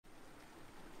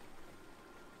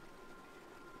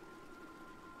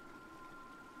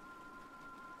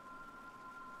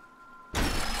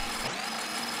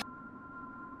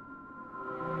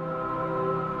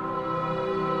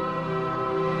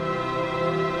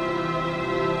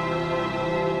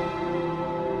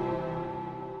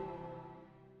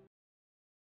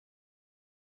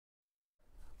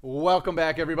Welcome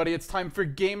back, everybody. It's time for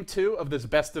Game 2 of this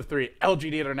best of 3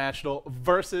 LGD International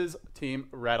versus Team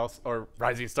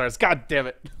RisingStars. God damn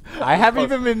it! I haven't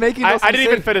even been making those. I didn't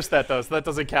even finish that though, so that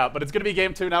doesn't count. But it's going to be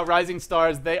Game 2 now.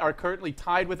 RisingStars. They are currently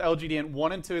tied with LGD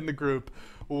 1 and 2 in the group.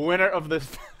 Winner of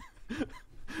this,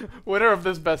 winner of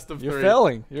this best of 3. You're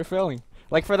failing. You're failing.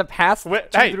 Like for the past two,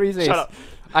 3 days, shut up.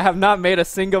 I have not made a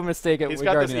single mistake. He's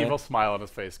got this evil smile on his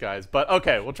face, guys. But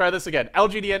okay, we'll try this again.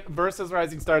 LGD versus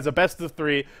RisingStars, a best of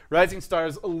 3.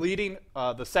 RisingStars leading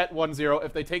the set 1-0.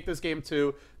 If they take this game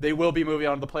 2, they will be moving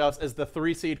on to the playoffs as the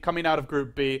 3 seed coming out of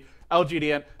Group B.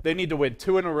 LGD, they need to win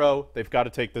 2 in a row. They've got to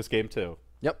take this game 2.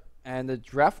 Yep. And the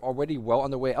draft already well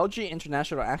underway. LG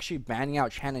International actually banning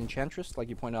out Chan and Enchantress, like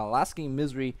you pointed out. Last game,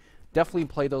 Misery definitely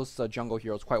play those jungle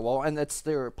heroes quite well, and it's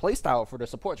their playstyle for their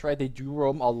supports, right? They do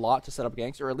roam a lot to set up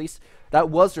ganks, or at least that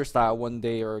was their style when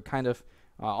they are kind of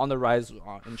on the rise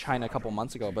in China a couple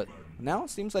months ago. But now it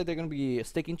seems like they're going to be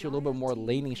sticking to a little bit more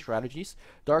laning strategies.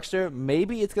 Darkster,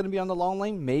 maybe it's going to be on the long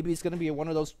lane. Maybe it's going to be one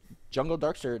of those jungle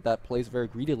Darkster that plays very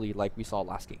greedily like we saw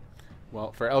last game.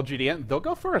 Well, for LGD, they'll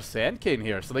go for a Sand King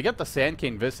here. So they get the Sand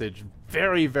King Visage.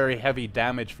 Very, very heavy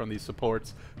damage from these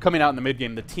supports coming out in the mid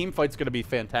game. The team fight's going to be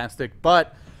fantastic,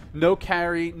 but no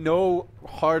carry, no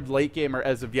hard late gamer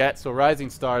as of yet. So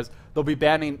RisingStars, they'll be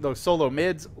banning those solo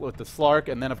mids with the Slark,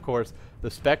 and then, of course,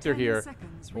 the Spectre here.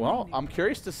 Well, I'm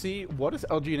curious to see what is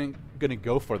LGD going to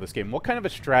go for this game. What kind of a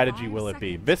strategy will it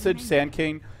be? Visage, Sand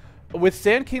King. With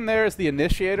Sand King there as the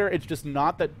initiator, it's just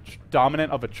not that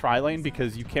dominant of a tri-lane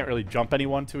because you can't really jump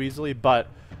anyone too easily. But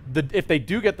if they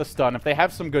do get the stun, if they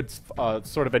have some good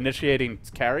sort of initiating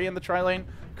carry in the tri-lane,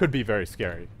 could be very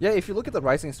scary. Yeah, if you look at the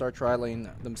RisingStar tri-lane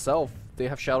themselves, they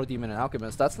have Shadow Demon and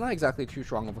Alchemist. That's not exactly too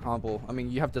strong of a combo. I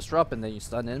mean, you have Disrupt and then you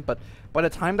stun in, but by the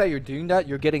time that you're doing that,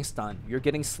 you're getting stunned, you're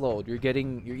getting slowed, you're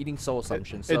eating soul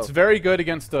assumption. So it's very good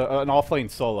against an off-lane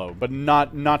solo, but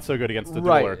not so good against the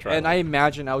dueler tri-lane. And I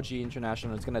imagine LG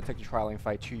International is going to take the tri-lane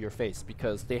fight to your face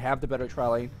because they have the better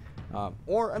tri-lane.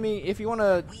 Or, I mean, if you want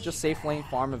to just safe lane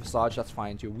farm a Visage, that's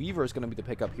fine too. Weaver is going to be the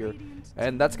pickup here.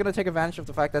 And that's going to take advantage of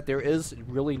the fact that there is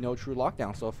really no true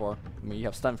lockdown so far. I mean, you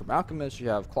have stun from Alchemist, you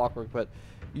have Clockwork, but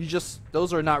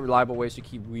those are not reliable ways to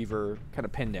keep Weaver kind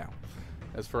of pinned down.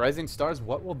 As for RisingStars,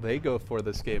 what will they go for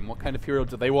this game? What kind of hero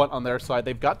do they want on their side?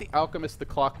 They've got the Alchemist, the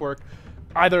Clockwork.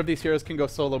 Either of these heroes can go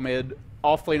solo mid.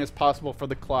 Off lane is possible for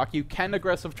the Clock. You can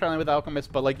aggressive tri-lane with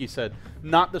Alchemist, but like you said,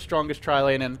 not the strongest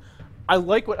tri-lane. And I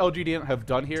like what LGD have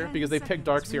done here because they picked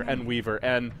Darkseer and Weaver,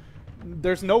 and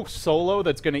there's no solo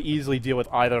that's going to easily deal with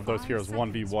either of those heroes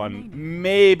 1v1.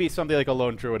 Maybe something like a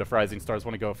Lone Druid if RisingStars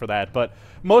want to go for that, but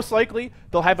most likely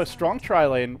they'll have a strong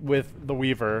tri-lane with the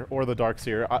Weaver or the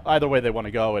Darkseer, either way they want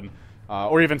to go, and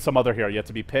or even some other hero yet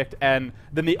to be picked, and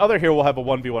then the other hero will have a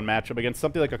 1v1 matchup against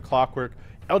something like a Clockwork.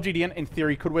 LGD, in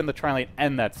theory, could win the tri-lane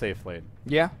and that safe lane.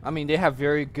 Yeah, I mean, they have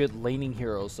very good laning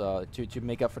heroes to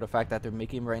make up for the fact that their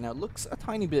mid-game right now looks a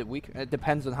tiny bit weak. It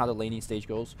depends on how the laning stage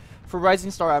goes. For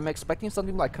RisingStar, I'm expecting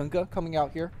something like Kunkka coming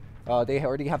out here. They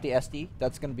already have the SD.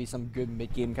 That's going to be some good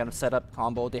mid-game kind of setup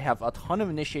combo. They have a ton of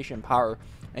initiation power.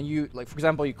 And you, like, for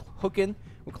example, you hook in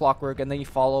with Clockwork, and then you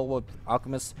follow with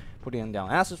Alchemist putting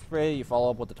down Acid Spray. You follow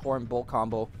up with the Torrent Bolt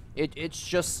combo.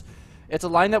 It's a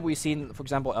line that we've seen, for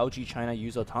example, LG China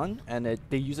use a ton, and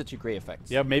they use it to great effects.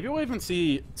 Yeah, maybe we'll even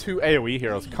see 2 AoE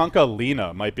heroes. Kunkka,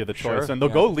 Lina might be the choice, and they'll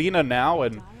go Lina now,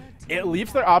 and it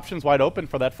leaves their options wide open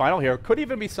for that final hero. Could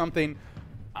even be something,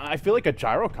 I feel like a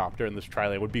Gyrocopter in this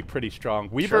tri-lane would be pretty strong.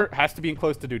 Weaver has to be in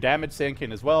close to do damage, Sand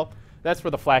King as well. That's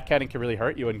where the flat cannon can really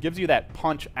hurt you and gives you that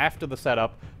punch after the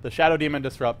setup, the Shadow Demon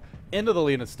Disrupt into the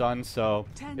Lina stun. So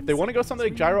if they want to go something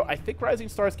like Gyro, I think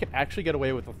RisingStars can actually get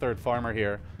away with the 3rd farmer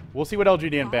here. We'll see what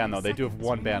LGD ban, though. They do have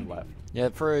 1 ban left. Yeah,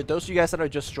 for those of you guys that are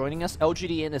just joining us,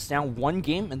 LGD is down 1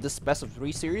 game in this best of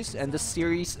 3 series, and this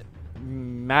series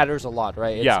matters a lot,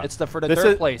 right? It's for the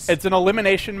 3rd place. It's an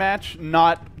elimination match,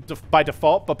 not by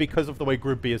default, but because of the way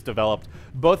Group B is developed.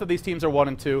 Both of these teams are 1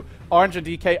 and 2. Orange and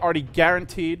DK already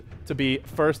guaranteed to be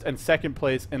 1st and 2nd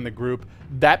place in the group.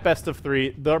 That best of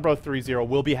 3, they're both 3-0,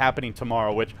 will be happening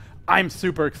tomorrow, which I'm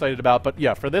super excited about. But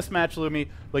yeah, for this match, Lumi,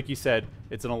 like you said,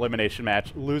 it's an elimination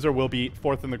match. Loser will be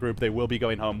 4th in the group. They will be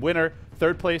going home. Winner,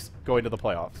 3rd place, going to the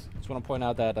playoffs. Just want to point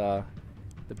out that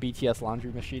the BTS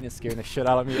laundry machine is scaring the shit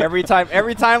out of me every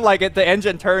time like the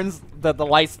engine turns, the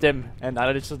lights dim, and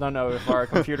I just don't know if our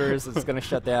computers is going to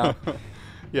shut down.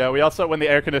 Yeah, we also, when the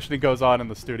air conditioning goes on in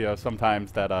the studio,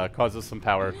 sometimes that causes some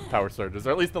power surges,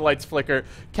 or at least the lights flicker.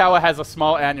 Kawa has a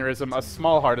small aneurysm, a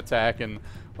small heart attack, and,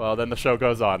 well, then the show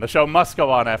goes on. The show must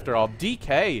go on after all.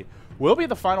 DK will be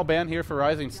the final ban here for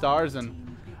RisingStars,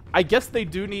 and I guess they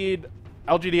do need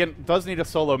LGD does need a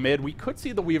solo mid. We could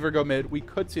see the Weaver go mid. We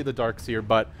could see the Darkseer,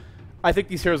 but I think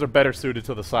these heroes are better suited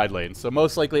to the side lane. So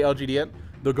most likely LGD,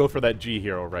 they'll go for that G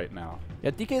hero right now.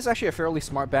 Yeah, DK is actually a fairly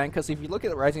smart ban because if you look at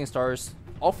the Rising Stars,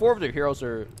 all 4 of their heroes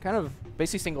are kind of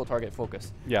basically single target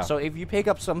focused. Yeah. So if you pick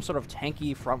up some sort of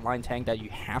tanky frontline tank that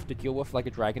you have to deal with like a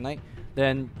Dragon Knight,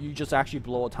 then you just actually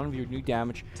blow a ton of your new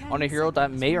damage on a hero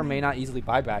that may or may not easily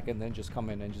buy back and then just come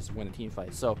in and just win a team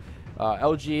fight. So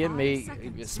LG may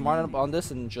be smart enough on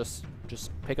this and just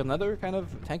pick another kind of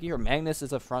tanky hero. Magnus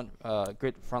is a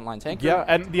great frontline tank. Yeah,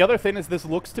 and the other thing is this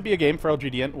looks to be a game for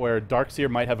LGD where Darkseer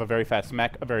might have a very fast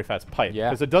mech, a very fast pipe. Yeah.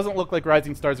 Because it doesn't look like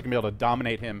Rising Stars are going to be able to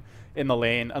dominate him in the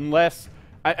lane unless...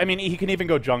 I mean, he can even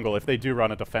go jungle if they do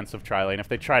run a defensive tri-lane, if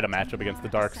they try to match up against the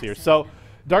Darkseer. So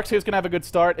Darkseer's going to have a good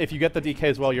start. If you get the DK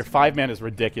as well, your 5-man is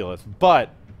ridiculous. But,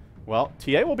 well,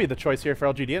 TA will be the choice here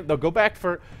for LGD. They'll go back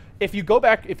for... If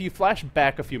you flash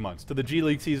back a few months to the G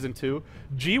League Season 2,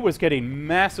 G was getting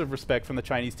massive respect from the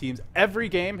Chinese teams. Every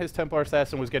game, his Templar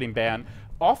Assassin was getting banned.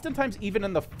 Oftentimes, even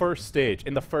in the first stage,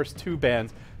 in the first 2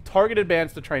 bans, targeted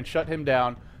bans to try and shut him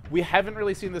down. We haven't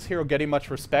really seen this hero getting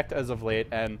much respect as of late,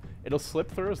 and it'll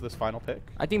slip through as this final pick.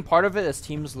 I think part of it is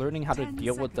teams learning how to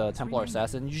deal with the Templar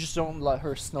Assassin. You just don't let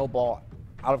her snowball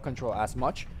out of control as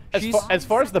much. As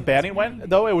far as the banning went,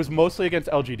 though, it was mostly against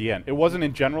LGDN. It wasn't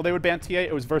in general they would ban TA,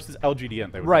 it was versus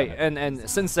LGDN they would ban it. And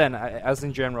since then, as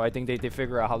in general, I think they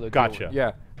figure out how to Gotcha.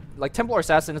 Yeah. Like Templar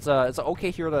Assassin, it's an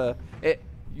okay hero to...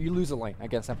 You lose a lane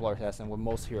against Templar Assassin with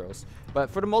most heroes. But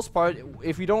for the most part,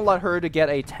 if you don't let her to get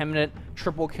a 10-minute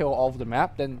triple kill all over the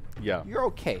map, then you're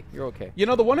okay. You're okay. You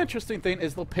know, the one interesting thing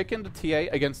is they'll pick into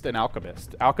TA against an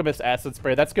Alchemist. Alchemist Acid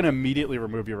Spray, that's going to immediately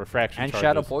remove your refraction and charges.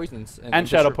 Shadow Poisons. And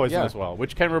Shadow Poison as well,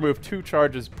 which can remove 2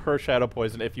 charges per Shadow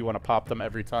Poison if you want to pop them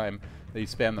every time that you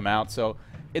spam them out. So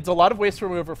it's a lot of ways to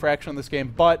remove refraction in this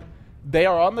game, but they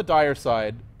are on the dire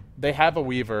side. They have a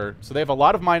Weaver, so they have a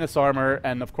lot of minus armor,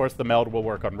 and of course the meld will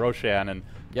work on Roshan, and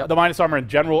the minus armor in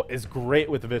general is great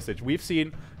with Visage. We've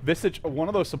seen Visage, one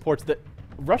of those supports that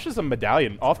rushes a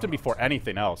medallion often before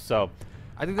anything else, so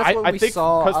I think that's what we think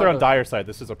saw because they're on dire side,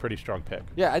 this is a pretty strong pick.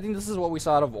 Yeah, I think this is what we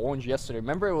saw out of Orange yesterday.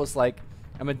 Remember it was like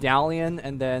a medallion,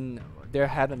 and then there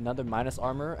had another minus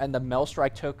armor, and the Mel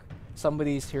Strike took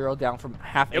somebody's hero down from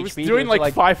half HP. It was doing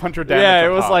like 500 damage. Yeah, it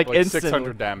was like instant,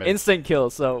 600 damage. Instant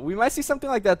kills. So we might see something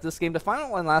like that this game. The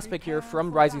final and last pick here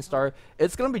from Rising Star,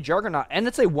 it's going to be Juggernaut, and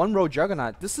it's a 1-row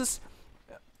Juggernaut. This is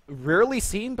rarely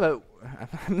seen, but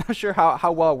I'm not sure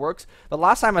how well it works. The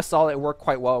last time I saw it, it worked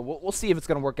quite well. We'll see if it's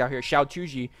going to work out here. Xiao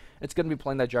Tuji, it's going to be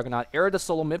playing that Juggernaut. Era, the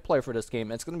solo mid player for this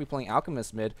game. It's going to be playing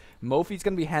Alchemist mid. Mofi's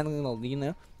going to be handling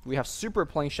Alina. We have Super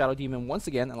playing Shadow Demon once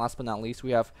again. And last but not least,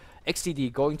 we have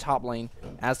XTD going top lane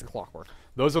as the Clockwork.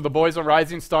 Those are the boys on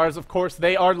Rising Stars. Of course,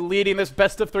 they are leading this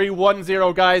best of 3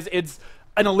 1-0, guys. It's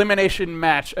an elimination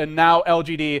match, and now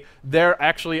LGD, they're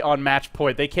actually on match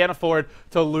point. They can't afford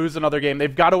to lose another game.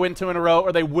 They've got to win 2 in a row,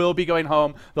 or they will be going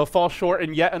home. They'll fall short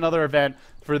in yet another event.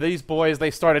 For these boys, they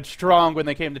started strong when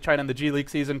they came to China in the G League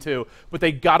Season 2, but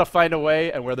they got to find a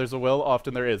way, and where there's a will,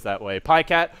 often there is that way.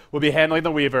 Pycat will be handling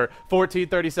the Weaver.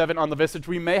 1437 on the Visage.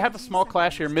 We may have a small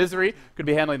clash here. Misery could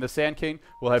be handling the Sand King.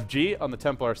 We'll have G on the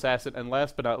Templar Assassin, and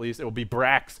last but not least, it will be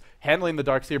Brax handling the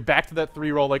Darkseer. Back to that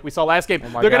 3-roll like we saw last game.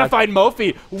 They're going to find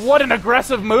Mofi. What an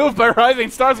aggressive move by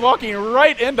Rising Stars, walking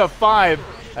right into 5,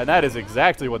 and that is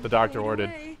exactly what the Doctor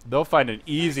ordered. They'll find an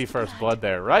easy first blood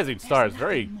there. Rising Stars,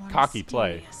 very cocky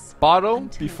play. Bottom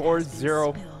before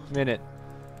 0 minute.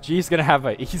 G's gonna have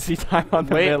an easy time on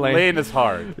the mid lane. Lane is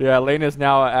hard. Yeah, lane is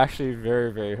now actually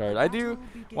very, very hard. I do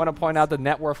want to point out the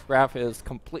net worth graph is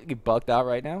completely bugged out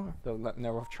right now. The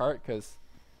net worth chart, because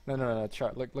no,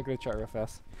 chart. Look at the chart real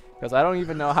fast. Because I don't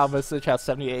even know how Visage has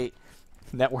 78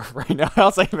 net worth right now.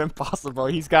 How's that even possible?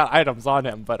 He's got items on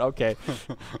him, but okay.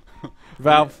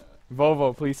 Valve.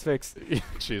 Volvo, please fix.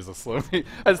 Jesus, Lumi.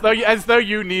 As though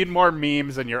you need more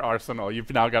memes in your arsenal. You've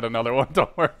now got another one to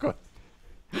work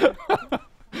with.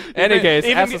 Any case,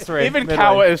 even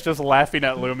Kawa is just laughing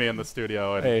at Lumi in the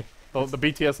studio. And hey. the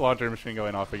BTS laundry machine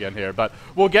going off again here. But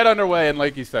we'll get underway, and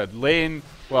like you said, lane,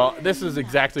 well, this is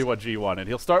exactly what G wanted.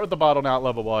 He'll start with the bottle now at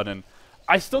level 1, and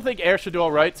I still think Air should do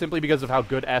all right, simply because of how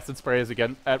good Acid Spray is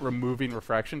again at removing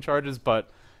refraction charges, but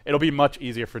it'll be much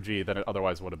easier for G than it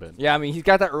otherwise would have been. Yeah, I mean, he's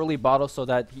got that early bottle so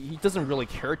that he doesn't really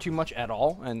care too much at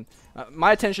all. And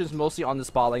my attention is mostly on this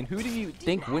bot lane. Who do you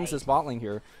think wins this bot lane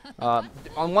here? On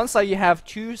one side, you have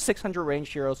 2 600 range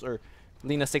heroes, or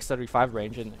Lina 635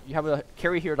 range, and you have a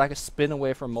carry here that can spin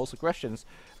away from most aggressions.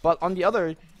 But on the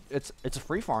other, it's a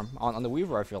free farm on the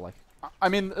Weaver, I feel like. I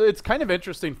mean, it's kind of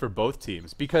interesting for both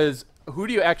teams because who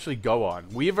do you actually go on?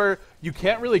 Weaver, you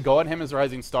can't really go on him as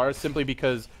Rising Stars simply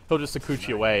because he'll just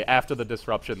Sakuchi away after the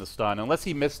disruption, the stun, unless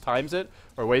he mistimes it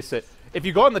or wastes it. If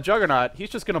you go on the Juggernaut, he's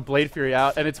just going to Blade Fury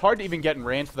out, and it's hard to even get in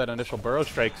range for that initial Burrow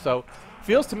Strike. So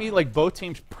feels to me like both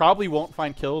teams probably won't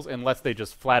find kills unless they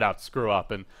just flat out screw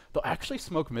up, and they'll actually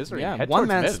smoke Misery. Yeah, head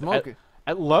one-man mid. smoke.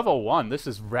 At level 1, this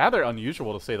is rather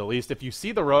unusual to say the least. If you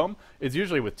see the roam, it's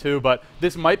usually with 2, but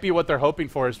this might be what they're hoping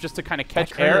for, is just to kind of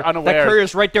catch air unaware. That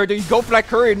courier's right there. Do you go for that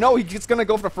courier? No, he's just going to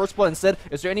go for the first blood instead.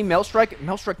 Is there any Mail Strike?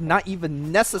 Mail Strike not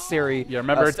even necessary. Yeah,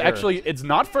 remember, it's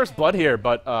not first blood here,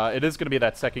 but it is going to be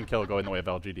that second kill going the way of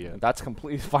LGD. That's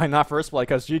completely fine, not first blood,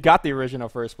 because you got the original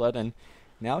first blood, and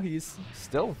now he's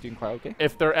still doing quite okay.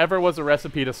 If there ever was a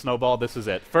recipe to snowball, this is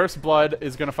it. First blood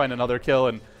is going to find another kill,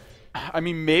 and I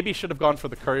mean, maybe should have gone for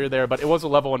the courier there, but it was a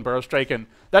level 1 Burrow Strike, and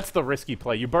that's the risky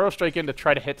play. You Burrow Strike in to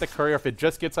try to hit the courier. If it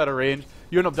just gets out of range,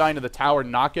 you end up dying to the tower,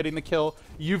 not getting the kill.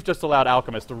 You've just allowed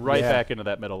Alchemist to back into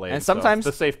that middle lane. And sometimes, so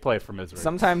it's the safe play for Misery.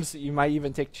 Sometimes you might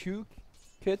even take 2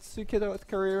 kits to kill with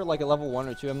courier, like a level 1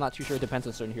 or 2. I'm not too sure. It depends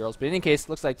on certain heroes. But in any case,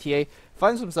 looks like TA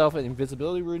finds himself an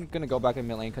invisibility rune. Gonna go back in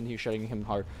mid lane, continue shutting him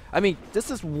hard. I mean, this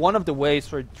is one of the ways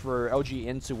for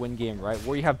LGDint to win game, right?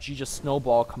 Where you have G just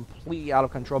snowball completely out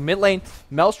of control. Mid lane,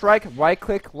 Mel Strike, right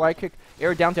click,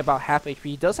 air down to about half HP.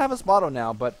 He does have his bottle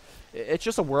now, but it's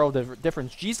just a world of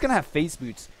difference. G's gonna have phase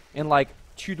boots in like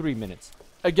 2-3 minutes.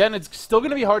 Again, it's still going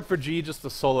to be hard for G just to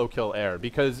solo kill air,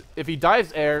 because if he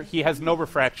dives air, he has no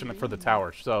refraction for the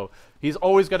tower, so he's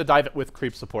always got to dive it with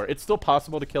creep support. It's still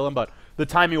possible to kill him, but the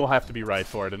timing will have to be right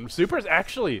for it. And Super's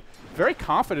actually very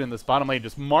confident in this bottom lane,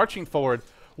 just marching forward.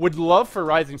 Would love for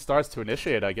Rising Stars to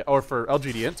initiate, I guess, or for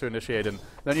LGDint to initiate, and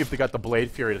then you've got the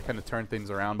Blade Fury to kind of turn things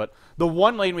around. But the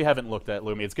one lane we haven't looked at,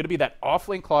 Lumi, it's going to be that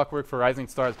off-lane Clockwork for Rising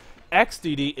Stars.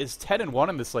 XDD is 10-1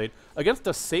 in this lane against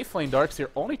a safe lane Darkseer,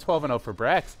 only 12-0 for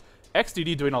Brax.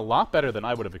 XDD doing a lot better than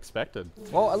I would have expected.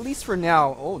 Well, at least for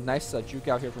now. Oh, nice juke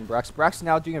out here from Brax. Brax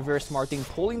now doing a very smart thing,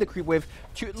 pulling the creep wave.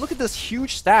 Look at this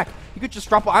huge stack. He could just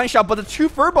drop an Iron Shot, but the 2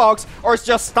 Furbolgs are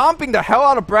just stomping the hell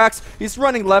out of Brax. He's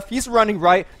running left, he's running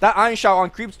right. That Iron Shot on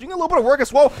creeps doing a little bit of work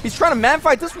as well. He's trying to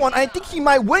man-fight this one. I think he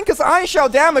might win because the Iron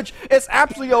Shot damage is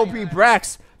absolutely OP.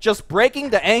 Brax just breaking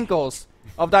the ankles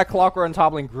of that Clockwork on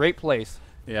top lane. Great place.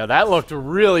 Yeah, that looked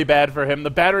really bad for him.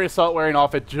 The Battery Assault wearing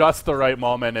off at just the right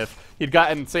moment. If he'd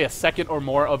gotten, say, a second or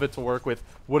more of it to work with,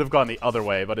 would have gone the other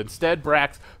way. But instead,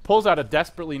 Brax pulls out a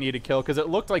desperately needed kill, because it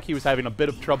looked like he was having a bit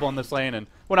of trouble in this lane. And,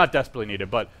 well, not desperately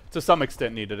needed, but to some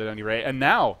extent needed at any rate. And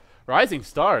now, Rising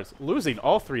Stars losing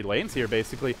all 3 lanes here,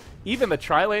 basically. Even the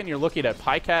tri-lane, you're looking at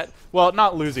Pycat. Well,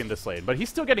 not losing this lane, but he's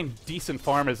still getting decent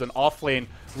farm as an off-lane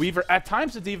Weaver. At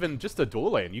times, it's even just a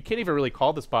dual lane. You can't even really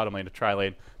call this bottom lane a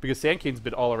tri-lane, because Sand King's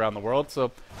been all around the world.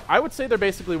 So I would say they're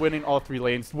basically winning all 3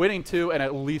 lanes, winning 2, and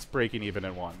at least breaking even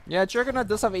in 1. Yeah, Juggernaut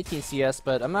does have 18 CS,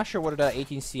 but I'm not sure whether that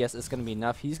 18 CS is going to be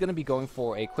enough. He's going to be going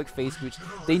for a quick phase boost.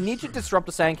 They need to disrupt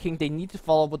the Sand King. They need to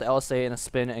follow up with the LSA and a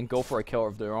spin and go for a kill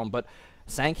of their own. But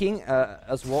Sand King,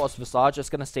 as well as Visage, is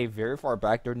going to stay very far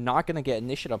back. They're not going to get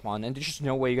initiative on, and there's just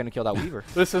no way you're going to kill that Weaver.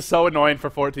 This is so annoying for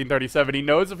 1437. He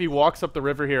knows if he walks up the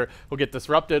river here, he'll get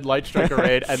disrupted, Light Striker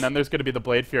raid, and then there's going to be the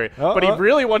Blade Fury. But he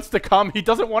really wants to come. He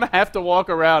doesn't want to have to walk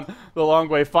around the long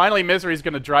way. Finally, Misery's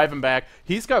going to drive him back.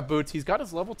 He's got boots. He's got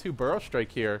his level 2 Burrow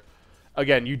Strike here.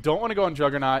 Again, you don't want to go on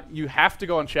Juggernaut. You have to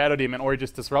go on Shadow Demon, or he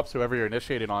just disrupts whoever you're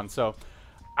initiating on. So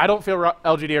I don't feel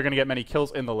LGD are going to get many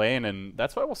kills in the lane, and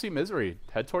that's why we'll see Misery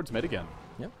head towards mid again.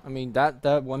 Yeah, I mean,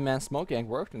 that one-man smoke gang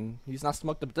worked, and he's not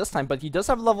smoked up this time, but he does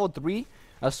have level 3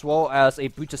 as well as a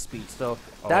boot to speed, so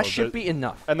that should be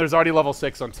enough. And there's already level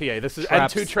 6 on TA. This is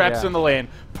traps, and 2 traps in the lane.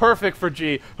 Perfect for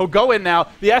G. He'll go in now.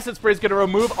 The Acid Spray is going to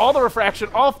remove all the refraction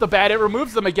off the bat. It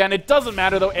removes them again. It doesn't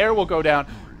matter, though. Air will go down.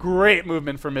 Great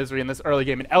movement for Misery in this early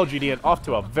game, and LGD off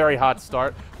to a very hot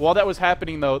start. While that was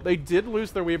happening, though, they did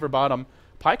lose their Weaver bottom.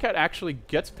 Pycat actually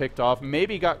gets picked off,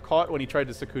 maybe got caught when he tried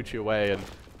to Sakuchi away, and,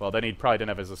 well, then he probably didn't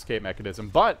have his escape mechanism.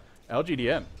 But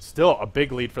LGDM, still a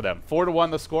big lead for them. 4-1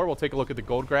 the score. We'll take a look at the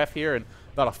gold graph here, and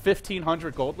about a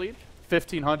 1,500 gold lead,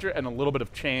 1,500, and a little bit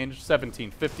of change,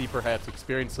 1,750 perhaps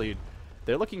experience lead.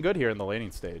 They're looking good here in the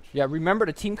laning stage. Yeah, remember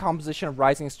the team composition of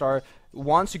Rising Star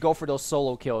wants to go for those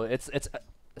solo kills. It's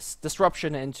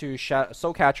Disruption into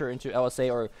Soul Catcher into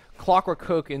LSA, or Clockwork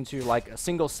Hook into like a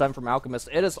single stun from Alchemist.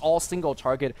 It is all single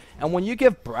target, and when you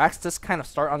give Brax this kind of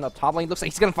start on the top lane, looks like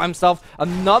he's gonna find himself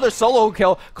another solo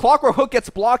kill. Clockwork Hook gets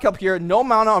blocked up here. No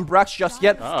mana on Brax just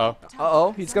yet.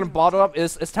 He's gonna bottle up.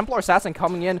 Is Templar Assassin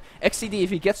coming in? XCD, if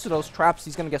he gets to those traps,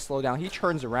 he's gonna get slowed down. He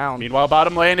turns around. Meanwhile,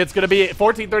 bottom lane, it's gonna be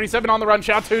 14:37 on the run.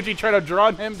 Xiaotuji trying to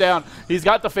draw him down. He's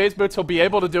got the phase boots. He'll be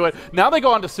able to do it. Now they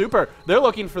go on to Super. They're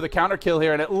looking for the counter kill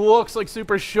here, and it looks like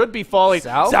Super should be falling.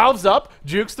 Salves up,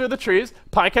 jukes through the trees.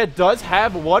 Pycat does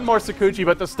have one more Sakuchi,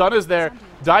 but the stun is there.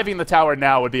 Diving the tower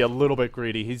now would be a little bit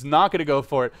greedy. He's not going to go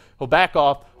for it. He'll back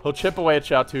off. He'll chip away at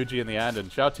Xiaotuji in the end, and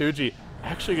Xiaotuji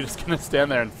actually just going to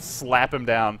stand there and slap him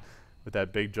down with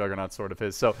that big Juggernaut sword of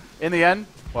his. So, in the end,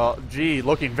 well, G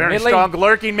looking very strong,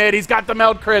 lurking mid. He's got the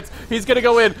meld crits. He's going to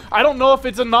go in. I don't know if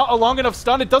it's a long enough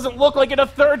stun. It doesn't look like it. A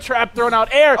third trap thrown out.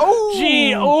 Air.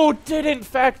 G, didn't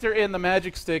factor in the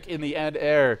magic stick in the end.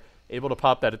 Air able to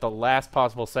pop that at the last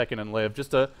possible second and live.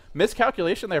 Just a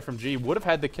miscalculation there from G. Would have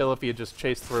had the kill if he had just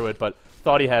chased through it, but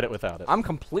thought he had it without it. I'm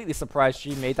completely surprised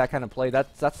G made that kind of play.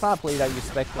 That's not a play that you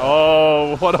expect.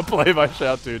 Oh, what a play by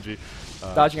Xiaotuji.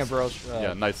 Dodging a barrage.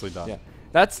 Yeah, nicely done. Yeah.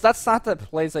 That's not the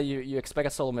plays that you expect a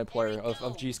solo mid player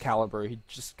of G's caliber. He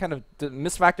just kind of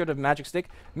misfactored the magic stick,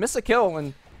 missed a kill,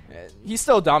 and he's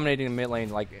still dominating the mid lane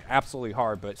like absolutely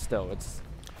hard, but still,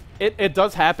 it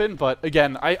does happen. But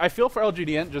again, I feel for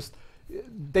LGDN, just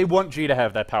they want G to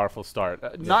have that powerful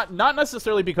start. Not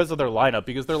necessarily because of their lineup,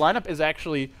 because their lineup is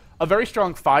actually a very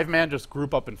strong 5-man just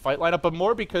group up and fight lineup, but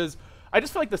more because I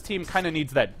just feel like this team kind of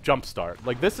needs that jump start.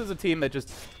 Like, this is a team that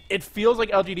just, it feels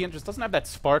like LGDN just doesn't have that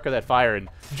spark or that fire, and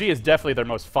G is definitely their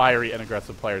most fiery and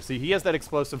aggressive player. See, he has that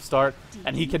explosive start,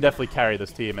 and he can definitely carry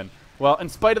this team. And, well, in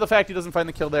spite of the fact he doesn't find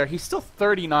the kill there, he's still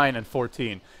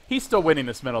 39-14. He's still winning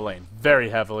this middle lane very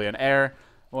heavily. And Air,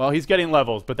 well, he's getting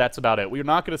levels, but that's about it. We're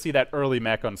not going to see that early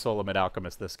mech on solo mid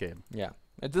Alchemist this game. Yeah.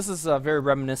 This is very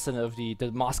reminiscent of the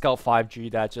Moscow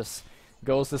 5G that just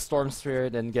goes to Storm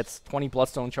Spirit and gets 20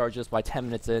 Bloodstone charges by 10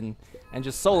 minutes in, and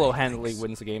just solo handily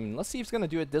wins the game. And let's see if he's going to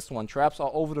do it this one. Traps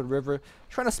all over the river,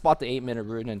 trying to spot the 8-minute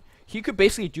rune, and he could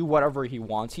basically do whatever he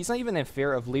wants. He's not even in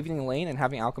fear of leaving the lane and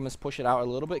having Alchemist push it out a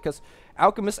little bit, because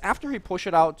Alchemist, after he push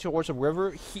it out towards the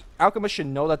river, Alchemist should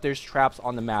know that there's traps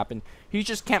on the map, and he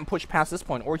just can't push past this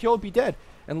point, or he'll be dead.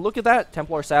 And look at that,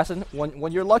 Templar Assassin.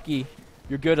 When you're lucky,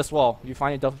 you're good as well. You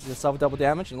find yourself double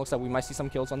damage, and it looks like we might see some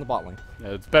kills on the bot lane. Yeah,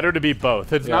 it's better to be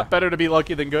both. It's not better to be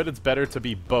lucky than good. It's better to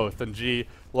be both. And G,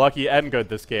 lucky and good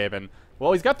this game. And,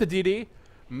 well, he's got the DD.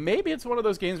 Maybe it's one of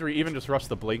those games where you even just rush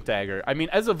the Blink Dagger. I mean,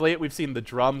 as of late, we've seen the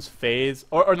Drums phase,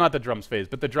 or not the Drums phase,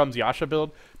 but the Drums Yasha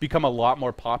build become a lot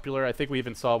more popular. I think we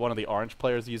even saw one of the Orange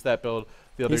players use that build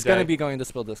the other day. He's going to be going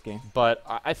this build this game. But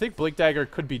I think Blink Dagger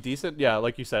could be decent. Yeah,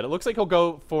 like you said. It looks like he'll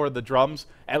go for the Drums,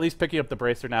 at least picking up the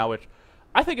Bracer now, which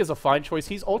I think is a fine choice.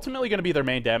 He's ultimately going to be their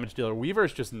main damage dealer. Weaver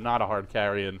is just not a hard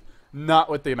carry, and not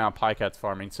with the amount Pycat's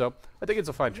farming. So I think it's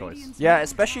a fine choice. Yeah,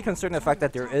 especially considering the fact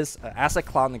that there is asset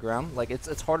cloud on the ground. Like,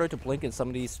 it's harder to blink in some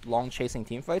of these long chasing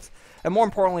team fights. And more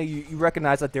importantly, you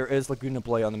recognize that there is Laguna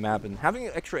Blade on the map, and having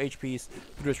extra HPs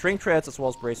through the string treads as well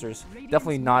as bracers,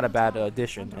 definitely not a bad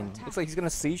addition. And looks like he's going to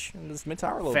siege in this mid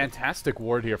tower a little Fantastic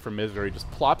ward here from Misery. Just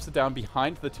plops it down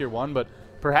behind the tier 1, but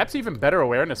perhaps even better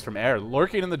awareness from Air.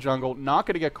 Lurking in the jungle, not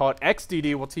going to get caught.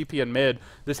 XDD will TP in mid.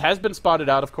 This has been spotted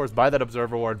out, of course, by that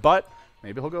Observer ward, but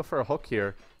maybe he'll go for a hook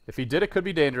here. If he did, it could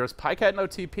be dangerous. Pycat no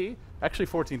TP. Actually,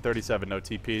 14:37 no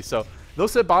TP. So they'll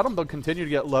sit bottom. They'll continue to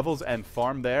get levels and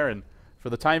farm there. And for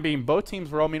the time being, both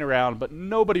teams roaming around, but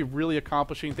nobody really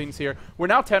accomplishing things here. We're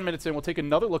now 10 minutes in. We'll take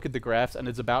another look at the graphs, and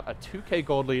it's about a 2K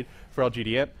gold lead for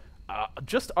LGDN.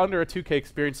 Just under a 2K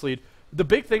experience lead. The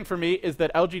big thing for me is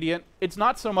that LGDN, it's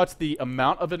not so much the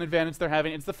amount of an advantage they're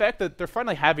having, it's the fact that they're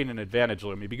finally having an advantage,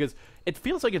 Lumi, because it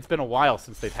feels like it's been a while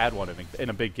since they've had one in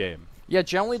a big game. Yeah,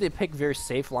 generally they pick very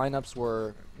safe lineups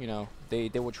where, you know, they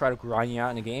will try to grind you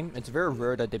out in a game. It's very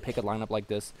rare that they pick a lineup like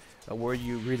this, where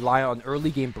you rely on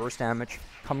early game burst damage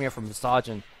coming in from Visage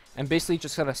and basically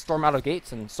just kind of storm out of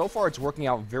gates, and so far it's working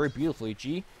out very beautifully.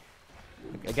 G,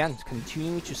 again,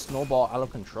 continuing to snowball out of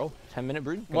control. 10-minute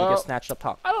brood, gonna get snatched up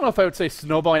top. I don't know if I would say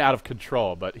snowballing out of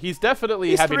control, but he's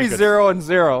definitely having a good...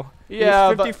 3-0-0.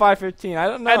 Yeah, 55-15. I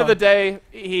don't know. End of the day,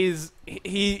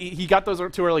 he got those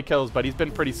 2 early kills, but he's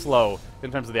been pretty slow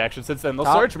in terms of the action since then. They'll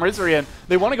surge Misery in.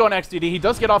 They want to go on XDD. He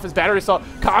does get off his battery assault.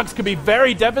 Cogs could be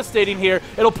very devastating here.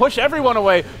 It'll push everyone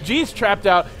away. G's trapped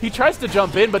out. He tries to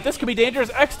jump in, but this could be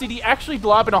dangerous. XDD actually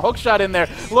lobbing a hook shot in there.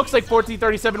 Looks like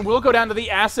 14:37 will go down to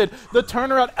the acid. The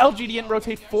turnaround, LGDN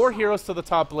rotate 4 heroes to the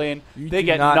top lane. They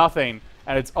get nothing.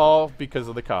 and it's all because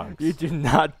of the cogs. You do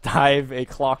not dive a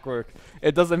Clockwork.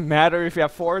 It doesn't matter if you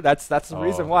have 4. That's the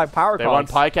reason why. Power They want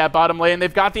Pycat bottom lane.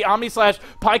 They've got the Omni Slash.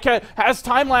 Pycat has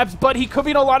time lapse, but he could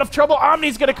be in a lot of trouble.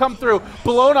 Omni's going to come through,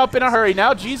 blown up in a hurry.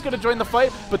 Now G's going to join the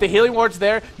fight, but the healing ward's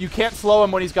there. You can't slow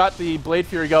him when he's got the Blade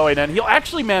Fury going, and he'll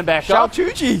actually man back up.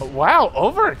 Xiaotuji! Wow,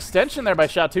 overextension there by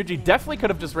Xiaotuji. Definitely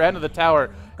could have just ran to the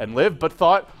tower and lived, but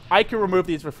thought, I can remove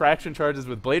these refraction charges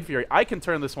with Blade Fury. I can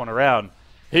turn this one around.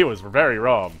 He was very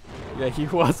wrong. Yeah, he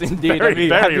was indeed.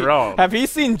 Very wrong. Have you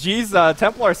seen G's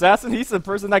Templar Assassin? He's the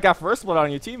person that got first blood on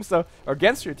your team, or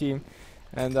against your team.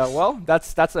 And, well,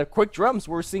 that's a quick drums.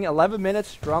 We're seeing 11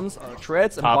 minutes, drums,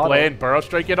 treads, and top lane, Burrow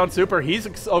strike in on Super. He's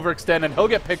overextended. He'll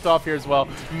get picked off here as well.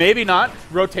 Maybe not.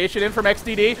 Rotation in from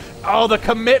XDD. Oh, the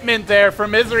commitment there for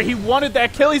Misery. He wanted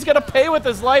that kill. He's going to pay with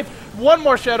his life. One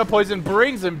more Shadow Poison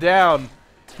brings him down.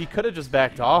 He could have just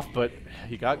backed off, but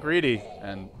he got greedy.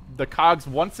 And the cogs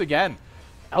once again.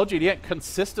 LGD.int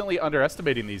consistently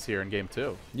underestimating these here in game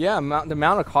 2. Yeah, the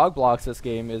amount of cog blocks this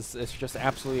game is just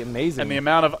absolutely amazing. And the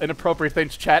amount of inappropriate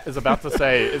things chat is about to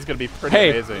say is going to be pretty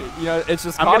amazing. You know, it's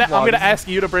just I'm going to ask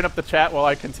you to bring up the chat while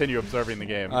I continue observing the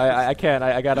game. I can't.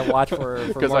 I got to watch for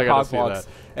more cog blocks.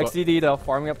 XDD, though,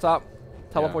 farming up top.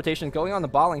 Teleportation going on the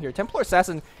bot lane here. Templar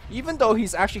Assassin, even though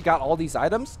he's actually got all these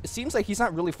items, it seems like he's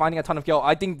not really finding a ton of kill.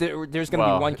 I think there's going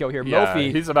to be one kill here. Yeah,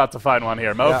 Mofi. He's about to find one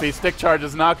here. Mofi, stick charge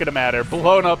is not going to matter.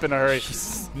 Blown up in a hurry.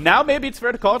 Now maybe it's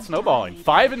fair to call it snowballing.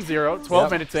 5-0,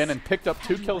 12 minutes in, and picked up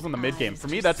 2 kills in the mid game. For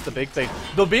me, that's the big thing.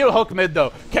 There'll be a hook mid,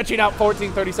 though. Catching out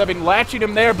 14-37, latching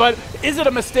him there, but is it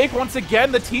a mistake? Once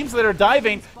again, the teams that are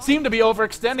diving seem to be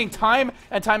overextending time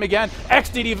and time again.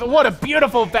 XDD, what a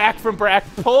beautiful back from Brack.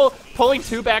 Pulling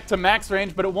 2 back to max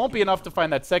range, but it won't be enough to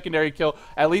find that secondary kill,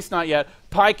 at least not yet.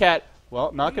 Pycat,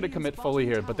 well, not going to commit fully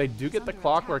here, but they do get the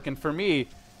Clockwork, and for me,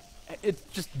 it's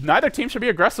just neither team should be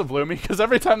aggressive, Lumi, because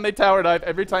every time they tower dive,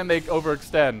 every time they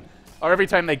overextend, or every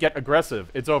time they get aggressive,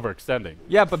 it's overextending.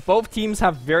 Yeah, but both teams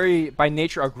have very, by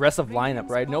nature, aggressive lineup,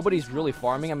 right? Nobody's really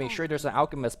farming. I mean, sure, there's an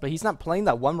Alchemist, but he's not playing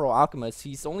that one-row Alchemist.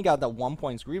 He's only got that 1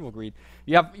 point Screevel Greed.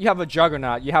 You have a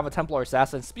Juggernaut. You have a Templar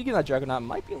Assassin. Speaking of Juggernaut,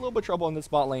 might be a little bit trouble in this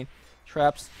bot lane.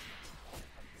 Traps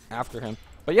after him.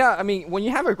 But yeah, I mean, when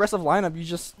you have an aggressive lineup, you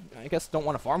just, I guess, don't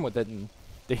want to farm with it, and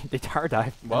they tower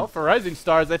dive. Well, for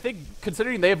RisingStars, I think,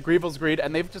 considering they have Grievel's Greed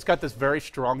and they've just got this very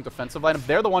strong defensive lineup,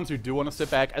 they're the ones who do want to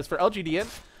sit back. As for LGD.int,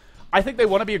 I think they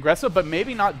want to be aggressive, but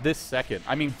maybe not this second.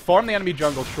 I mean, farm the enemy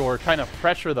jungle, sure, kind of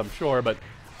pressure them, sure, but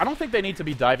I don't think they need to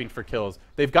be diving for kills.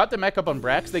 They've got the mech up on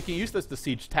Brax. They can use this to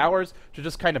siege towers, to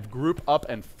just kind of group up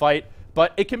and fight.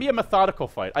 But it can be a methodical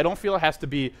fight. I don't feel it has to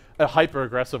be a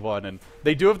hyper-aggressive one. And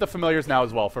they do have the familiars now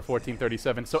as well for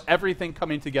 1437. So everything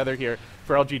coming together here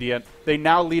for LGD.int. They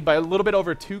now lead by a little bit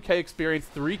over 2K experience,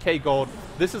 3K gold.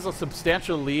 This is a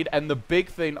substantial lead. And the big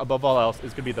thing above all else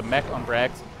is going to be the mech on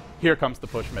Brax. Here comes the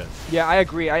push mid. Yeah, I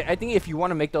agree. I think if you want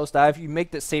to make those dives, you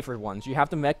make the safer ones. You have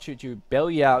to mech to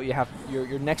bail you out. You have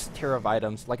your next tier of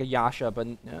items, like a Yasha, but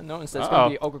no, instead it's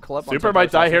going to be Ogre Collect. Super might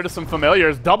die here to some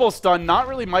familiars. Double stun, not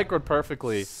really microed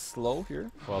perfectly. Slow here.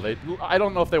 Well, I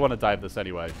don't know if they want to dive this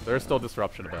anyway. There's still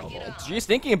disruption available. G's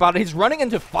thinking about it. He's running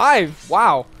into 5.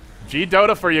 Wow. G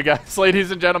Dota for you guys,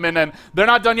 ladies and gentlemen, and they're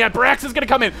not done yet. Brax is going to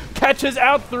come in, catches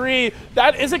out 3.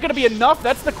 That isn't going to be enough.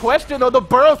 That's the question, though. The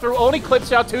burrow through only clips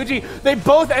Xiaotuji. They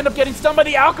both end up getting stunned by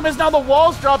the Alchemist. Now the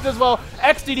wall's dropped as well.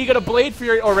 XDD going to Blade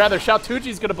Fury, or rather,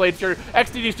 Xiaotuji's going to Blade Fury.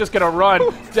 XDD's just going to run.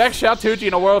 Dex Xiaotuji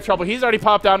in a world of trouble. He's already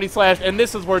popped Omni Slash, and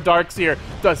this is where Darkseer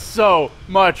does so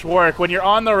much work. When you're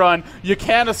on the run, you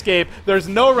can't escape. There's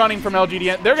no running from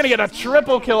LGD. They're going to get a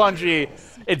triple kill on G.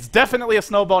 It's definitely a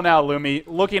snowball now, Lumi.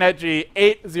 Looking at G,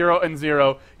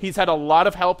 8-0-0. He's had a lot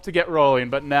of help to get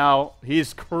rolling, but now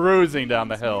he's cruising down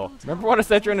the hill. Remember what I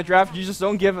said during the draft? You just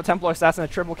don't give a Templar Assassin a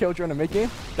triple kill during the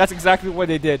mid-game? That's exactly what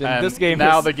they did. And this game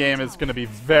now the game is going to be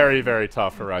very, very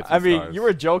tough for RisingStars. I mean, you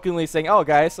were jokingly saying, oh,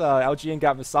 guys, LGN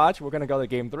got Visage. We're going to go to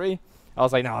game 3. I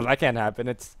was like, no, that can't happen.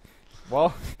 It's...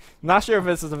 Well, not sure if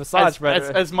this is a Visage,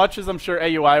 but... As much as I'm sure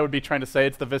AUI would be trying to say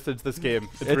it's the Visage this game,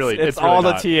 it's really all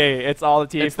not. The TA. It's all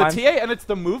the TA. It's the TA, and it's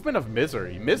the movement of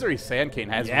Misery. Misery Sandcane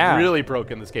has really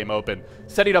broken this game open,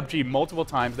 setting up G multiple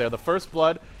times there. The first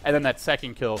blood, and then that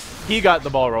second kill. He got the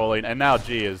ball rolling, and now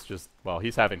G is just, well,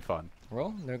 he's having fun.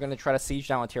 Well, they're going to try to siege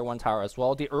down a tier 1 tower as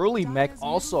well. The early mech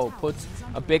also puts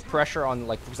a big pressure on,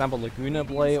 like, for example, Laguna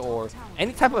Blade or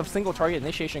any type of single target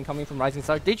initiation coming from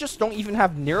RisingStars. They just don't even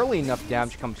have nearly enough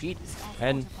damage to compete,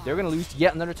 and they're going to lose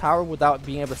yet another tower without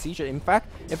being able to siege it. In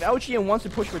fact, if LGN wants to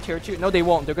push for tier 2, no, they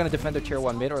won't. They're going to defend their tier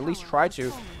 1 mid, or at least try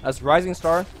to, as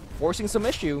RisingStar forcing some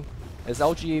issue, as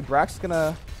LG Brax going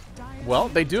to Well,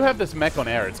 they do have this mech on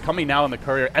air. It's coming now in the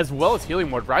courier, as well as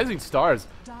Healing Ward. RisingStars,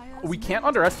 we can't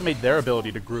underestimate their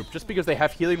ability to group just because they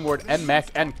have Healing Ward and mech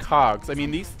and cogs. I mean,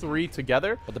 these three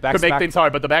together could make things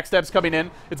hard, but the backstab's coming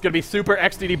in. It's going to be Super,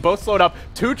 XDD, both slowed up.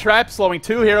 2 traps slowing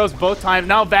 2 heroes both times.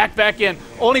 Now back in.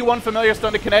 Only 1 familiar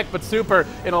stun to connect, but Super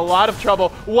in a lot of trouble.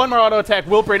 1 more auto attack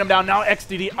will bring him down. Now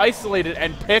XDD isolated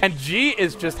and picked. And G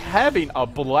is just having a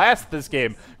blast this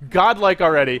game. Godlike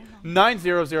already.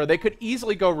 9-0-0. They could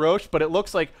easily go Roche, but it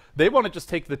looks like they want to just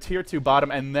take the tier 2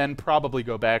 bottom and then probably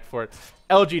go back for it.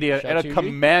 LGD in a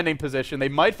commanding position. They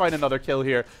might find another kill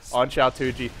here on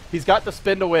Xiaotuji. He's got the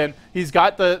spin to win. He's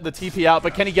got the TP out,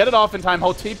 but can he get it off in time?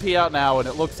 He'll TP out now, and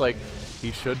it looks like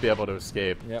he should be able to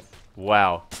escape. Yep.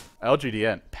 Wow.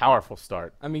 LGD.int, powerful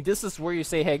start. I mean, this is where you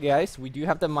say, hey guys, we do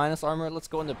have the minus armor. Let's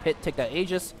go in the pit, take that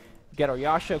Aegis, get our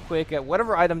Yasha quick, get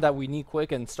whatever item that we need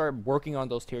quick, and start working on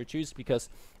those tier 2s, because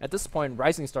at this point,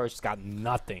 RisingStars just got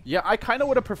nothing. Yeah, I kind of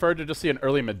would have preferred to just see an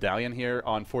early medallion here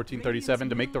on 1437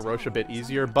 to make the Roche a bit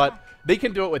easier, but they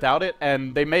can do it without it,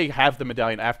 and they may have the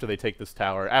medallion after they take this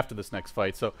tower, after this next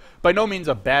fight. So by no means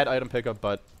a bad item pickup,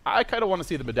 but I kind of want to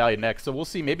see the medallion next. So we'll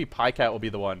see. Maybe Pycat will be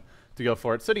the one to go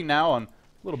for it. Sitting now on a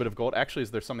little bit of gold. Actually,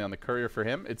 is there something on the courier for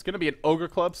him? It's going to be an Ogre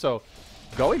Club, so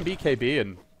going BKB,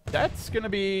 and that's going to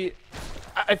be...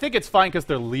 I think it's fine because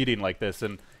they're leading like this,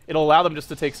 and it'll allow them just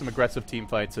to take some aggressive team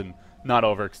fights and not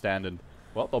overextend. And,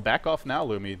 well, they'll back off now,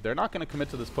 Lumi. They're not going to commit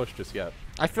to this push just yet.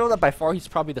 I feel that by far he's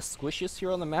probably the squishiest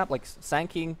hero on the map. Like,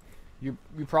 Sanking, you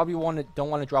probably don't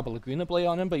want to drop a Laguna Blade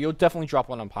on him, but you'll definitely drop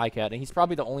one on Pycat, and he's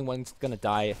probably the only one that's going to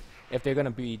die if they're going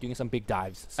to be doing some big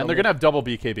dives. So and they're going to have double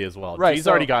BKB as well. Right, He's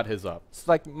already got his up. It's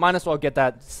like, might as well get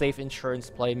that safe insurance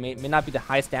play. May not be the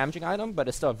highest damaging item, but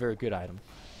it's still a very good item.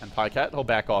 And Pycat, he'll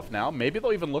back off now. Maybe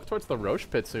they'll even look towards the Roche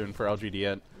pit soon for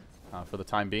LGD.int. For the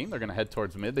time being, they're going to head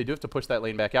towards mid. They do have to push that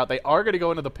lane back out. They are going to go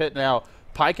into the pit now.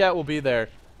 Pycat will be there.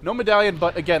 No medallion,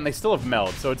 but again, they still have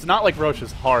meld, so it's not like Roche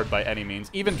is hard by any means.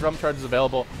 Even drum charge is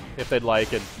available if they'd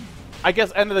like. And I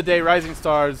guess end of the day,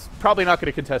 RisingStars probably not going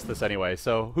to contest this anyway,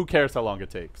 so who cares how long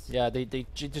it takes? Yeah, they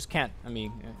just can't. I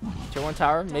mean, tier 1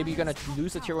 tower, maybe you're going to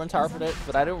lose the tier 1 tower for that,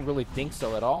 but I don't really think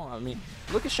so at all. I mean,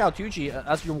 look at Xiaotuji.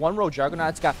 As your 1-row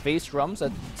Juggernaut's got phase drums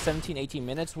at 17, 18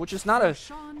 minutes, which is not a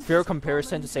fair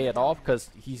comparison to say at all,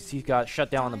 because he's got shut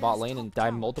down on the bot lane and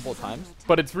died multiple times.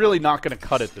 But it's really not going to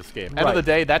cut it this game. End of the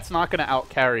day, that's not going to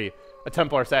out-carry a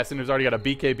Templar Assassin who's already got a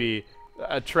BKB,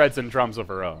 treads, and drums of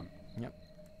her own. Yep.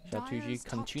 Xiaotuji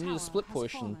continue to split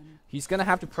push, and he's going to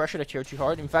have to pressure the tier 2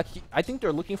 hard. In fact, I think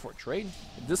they're looking for a trade.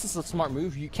 This is a smart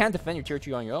move. You can't defend your tier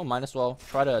 2 on your own. Might as well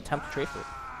try to attempt to trade for it.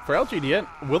 For LGD.int,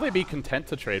 will they be content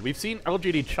to trade? We've seen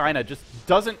LGD China just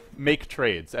doesn't make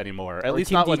trades anymore, at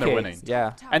least not when they're winning.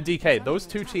 Yeah. And DK, those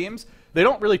two teams, they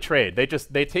don't really trade.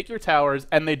 They take your towers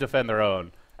and they defend their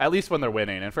own, at least when they're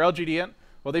winning. And for LGD.int,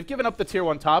 well, they've given up the tier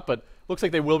 1 top, but looks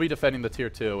like they will be defending the tier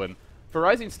 2. And for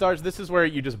RisingStars, this is where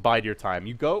you just bide your time.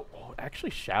 You go, oh,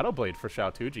 actually Shadowblade for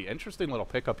Xiaotuji. Interesting little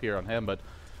pickup here on him, but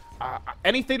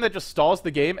anything that just stalls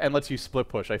the game and lets you split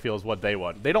push, I feel, is what they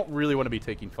want. They don't really want to be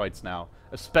taking fights now,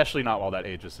 especially not while that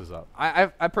Aegis is up.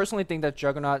 I personally think that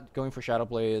Juggernaut going for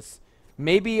Shadowblade is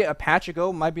maybe a patch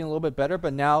ago might be a little bit better,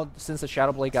 but now since the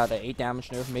Shadowblade got an 8 damage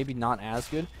nerf, maybe not as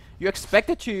good. You expect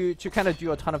it to kind of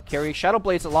do a ton of carry.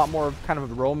 Shadowblade's a lot more kind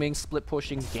of roaming, split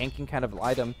pushing, ganking kind of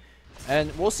item.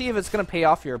 And we'll see if it's going to pay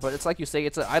off here, but it's like you say,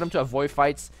 it's an item to avoid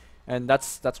fights, and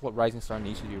that's what RisingStar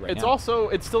needs to do right now.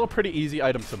 It's still a pretty easy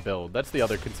item to build. That's the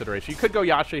other consideration. You could go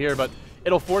Yasha here, but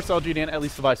it'll force LGD at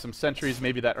least to buy some sentries,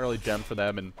 maybe that early gem for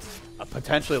them, and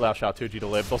potentially allow Xiaotuji to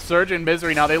live. They'll surge in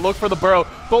misery now. They look for the burrow,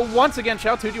 but once again,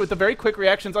 Xiaotuji with the very quick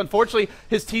reactions. Unfortunately,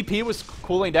 his TP was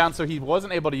cooling down, so he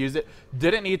wasn't able to use it.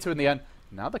 Didn't need to in the end.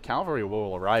 Now the cavalry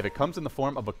will arrive. It comes in the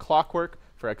form of a Clockwork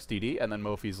for XDD, and then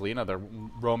Mofi's Lina. They're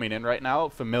roaming in right now.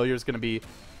 Familiar's going to be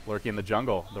lurking in the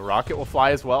jungle. The rocket will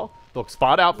fly as well. They'll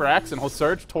spot out Brax, and he'll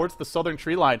surge towards the southern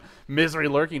tree line. Misery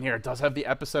lurking here. It does have the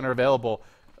epicenter available.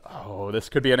 Oh, this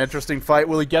could be an interesting fight.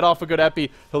 Will he get off a good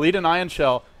epi? He'll eat an Ion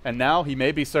Shell, and now he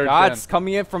may be surged God's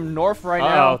coming in from north right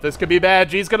now. Oh, this could be bad.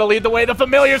 G's going to lead the way. The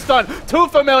Familiar stun. 2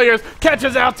 Familiars.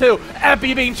 Catches out 2.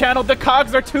 Epi being channeled. The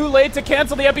Cogs are too late to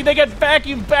cancel the Epi. They get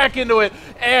vacuumed back into it.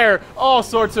 Air. All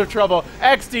sorts of trouble.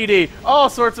 XDD.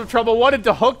 All sorts of trouble. Wanted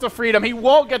to hook to freedom. He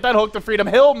won't get that hook to freedom.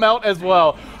 He'll melt as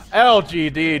well.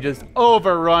 LGD just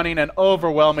overrunning and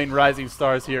overwhelming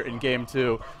RisingStars here in Game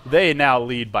 2. They now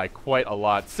lead by quite a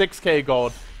lot. 6k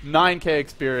gold, 9k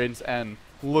experience, and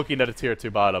looking at a tier 2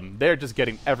 bottom. They're just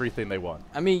getting everything they want.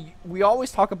 I mean, we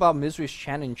always talk about Misery's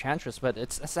Chan and Enchantress, but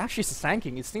it's actually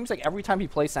Sanking. It seems like every time he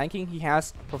plays Sanking, he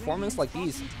has performance like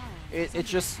these. it's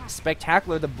just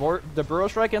spectacular. The burrow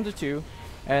strike into 2,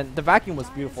 and the vacuum was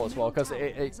beautiful as well because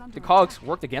the cogs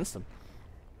worked against them.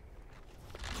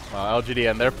 Well, LGD,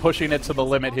 and they're pushing it to the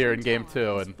limit here in game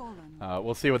 2, and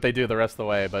we'll see what they do the rest of the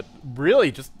way. But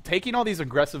really, just taking all these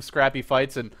aggressive, scrappy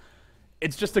fights, and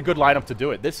it's just a good lineup to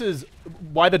do it. This is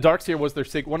why the Darkseer was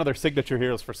one of their signature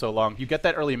heroes for so long. You get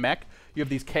that early mech, you have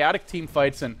these chaotic team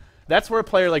fights, and that's where a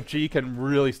player like G can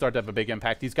really start to have a big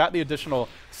impact. He's got the additional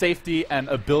safety and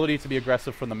ability to be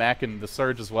aggressive from the mech and the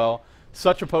Surge as well.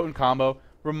 Such a potent combo.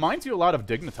 Reminds you a lot of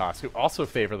Dignitas, who also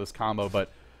favor this combo,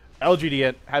 but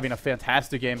LGD having a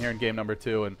fantastic game here in game number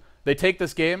 2, and they take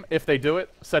this game. If they do it,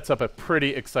 sets up a pretty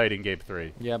exciting game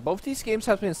 3. Yeah, both these games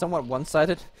have been somewhat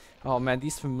one-sided. Oh man,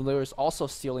 these familiars also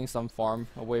stealing some farm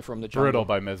away from the jungle. Brutal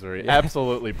by Misery. Yeah.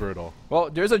 Absolutely brutal.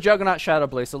 Well, there's a Juggernaut Shadow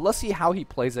Blade, so let's see how he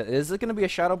plays it. Is it going to be a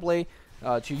Shadow Blade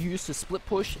to use to split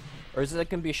push, or is it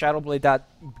going to be a Shadow Blade that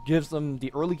gives them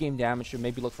the early game damage to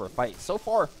maybe look for a fight? So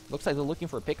far, looks like they're looking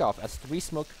for a pickoff as 3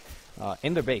 smoke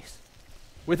in their base.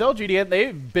 With LGD,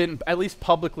 they've been, at least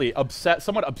publicly,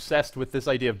 somewhat obsessed with this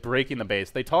idea of breaking the base.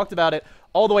 They talked about it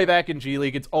all the way back in G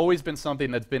League. It's always been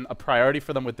something that's been a priority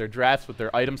for them with their drafts, with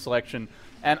their item selection.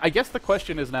 And I guess the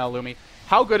question is now, Lumi,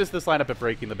 how good is this lineup at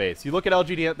breaking the base? You look at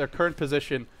LGD at their current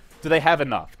position, do they have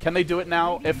enough? Can they do it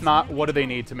now? If not, what do they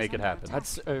need to make it happen?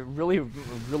 That's a really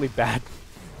bad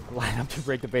lineup to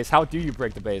break the base. How do you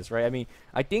break the base, right? I mean,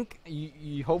 I think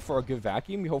you hope for a good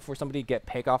vacuum. You hope for somebody to get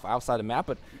pick off outside the map.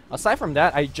 But aside from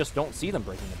that, I just don't see them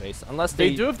breaking the base unless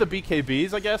they do have the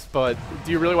BKBs, I guess. But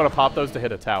do you really want to pop those to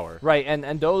hit a tower? Right,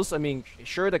 and those, I mean,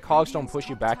 sure, the cogs don't push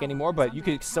you back anymore, but you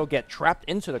could still get trapped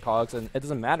into the cogs, and it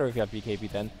doesn't matter if you have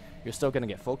BKB. Then you're still gonna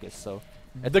get focused. So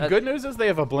the good news is they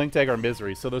have a Blink Dagger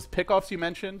Misery, so those pickoffs you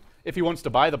mentioned, if he wants to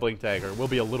buy the Blink Dagger, will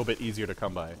be a little bit easier to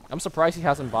come by. I'm surprised he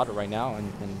hasn't bought it right now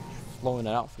and blowing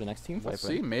it out for the next team fight. We'll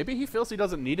see. Maybe he feels he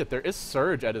doesn't need it. There is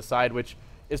Surge at his side, which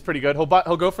is pretty good. He'll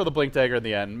go for the Blink Dagger in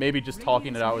the end, maybe just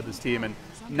talking it out with his team. And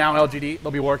now LGD,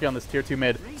 they'll be working on this tier 2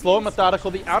 mid. Slow and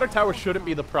methodical. The outer tower shouldn't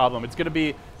be the problem. It's going to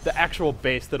be the actual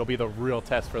base that'll be the real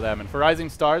test for them. And for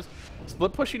RisingStars,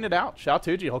 split pushing it out.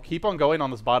 Xiaotuji, he'll keep on going on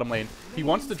this bottom lane. He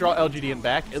wants to draw LGD in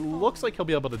back. It looks like he'll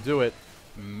be able to do it.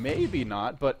 Maybe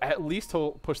not, but at least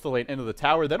he'll push the lane into the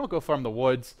tower. Then he'll go farm the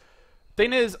woods.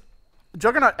 Thing is,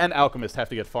 Juggernaut and Alchemist have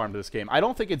to get farmed this game. I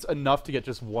don't think it's enough to get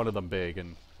just one of them big.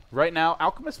 And right now,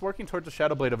 Alchemist working towards a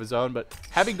Shadow Blade of his own, but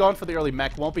having gone for the early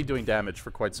mech won't be doing damage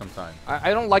for quite some time.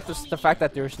 I don't like the fact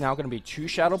that there's now going to be 2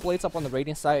 Shadow Blades up on the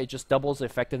Radiant side. It just doubles the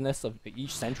effectiveness of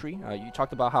each sentry. You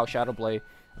talked about how Shadow Blade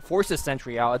forces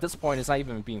sentry out. At this point, it's not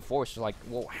even being forced. Like,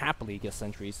 we'll happily get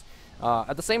sentries.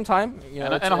 At the same time, you know,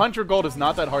 and 100 gold is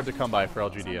not that hard to come by for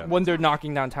LGD. When they're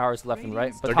knocking down towers left and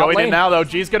right. But they're going in now, though.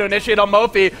 G's going to initiate on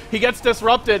Mofi. He gets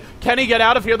disrupted. Can he get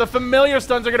out of here? The familiar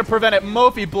stuns are going to prevent it.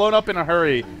 Mofi blown up in a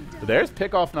hurry. There's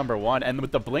pickoff number 1. And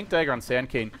with the Blink Dagger on Sand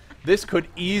King, this could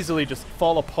easily just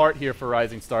fall apart here for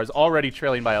RisingStars. Already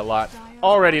trailing by a lot.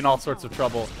 Already in all sorts of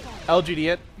trouble.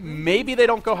 LGD, maybe they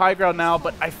don't go high ground now,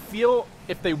 but I feel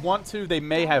if they want to, they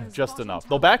may have just enough.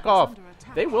 They'll back off.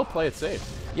 They will play it safe.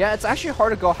 Yeah, it's actually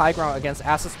hard to go high ground against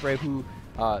Acid Spray, who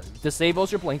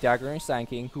disables your Blink Dagger and Sand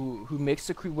King, who makes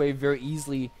the creep wave very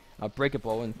easily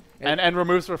breakable. And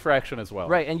removes Refraction as well.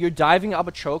 Right, and you're diving up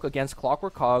a choke against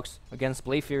Clockwork Cogs, against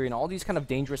Blade Fury, and all these kind of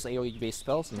dangerous AoE-based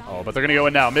spells. Oh, but they're going to go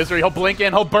in now. Misery, he'll blink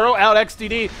in, he'll burrow out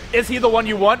XDD. Is he the one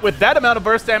you want with that amount of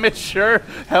burst damage? Sure,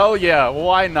 hell yeah,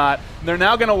 why not? They're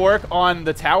now going to work on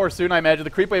the tower soon, I imagine. The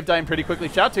creep wave dying pretty quickly.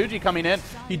 Xiaotuji coming in.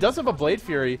 He does have a Blade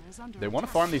Fury. They want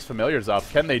to farm these familiars up.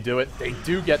 Can they do it? They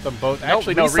do get them both.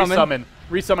 Actually, no, resummon.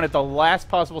 Resummon at the last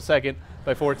possible second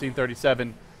by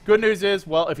 1437. Good news is,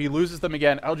 well, if he loses them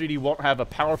again, LGD won't have a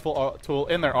powerful tool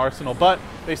in their arsenal, but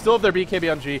they still have their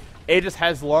BKB on G. Aegis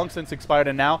has long since expired,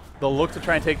 and now they'll look to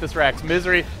try and take this Rax.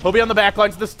 Misery, he'll be on the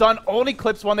backlines. The stun only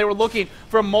clips one. They were looking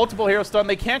for a multiple hero stun.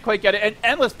 They can't quite get it. An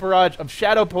endless barrage of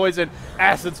Shadow Poison,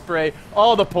 Acid Spray,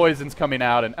 all the poisons coming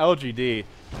out, and LGD,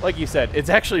 like you said, it's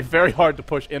actually very hard to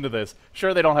push into this.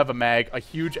 Sure, they don't have a mag, a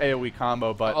huge AoE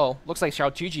combo, but... Oh, looks like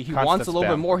Xiaotuji, he wants a little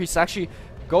bit more. He's actually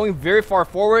going very far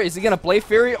forward. Is he going to Blade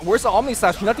Fury? Where's the Omni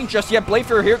Slash? Nothing just yet. Blade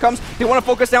Fury, here comes. They want to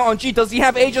focus down on G. Does he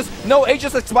have Aegis? No,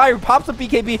 Aegis expired. Pops the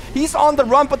BKB. He's on the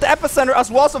run, but the epicenter as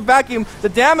well as the vacuum. The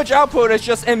damage output is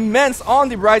just immense on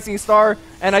the Rising Star,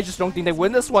 and I just don't think they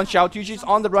win this one. Xiaotuji's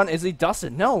on the run. Is he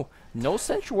dusted? No. No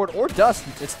Sentry Ward or Dust.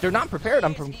 They're not prepared.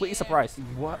 I'm completely surprised.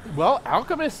 What? Well,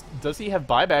 Alchemist, does he have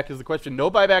buyback is the question.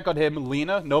 No buyback on him.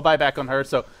 Lina, no buyback on her.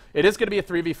 So it is going to be a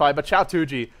 3v5. But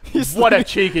Xiaotuji, what a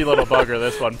cheeky little bugger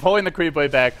this one. Pulling the creep way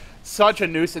back. Such a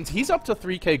nuisance. He's up to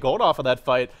 3k gold off of that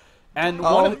fight. And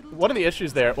one of the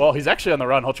issues there, well, he's actually on the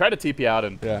run. He'll try to TP out,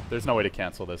 and there's no way to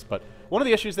cancel this. But one of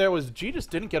the issues there was G just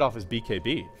didn't get off his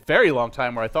BKB. Very long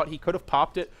time where I thought he could have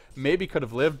popped it, maybe could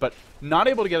have lived, but not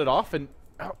able to get it off. And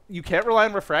you can't rely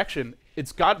on refraction.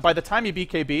 It's got, by the time he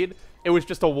BKB'd, it was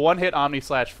just a one-hit Omni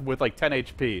Slash with like 10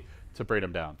 HP to bring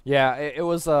him down. Yeah, it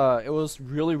was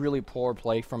really, really poor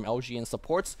play from LG and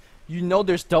supports. You know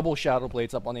there's double Shadow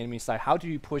Blades up on the enemy side. How do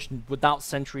you push without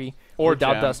Sentry or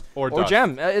without Gem, Dust or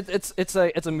Gem? It's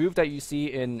a move that you see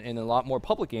in a lot more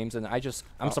public games, and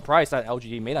I'm surprised that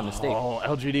LGD made that mistake. Oh,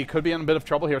 LGD could be in a bit of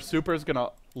trouble here. Super is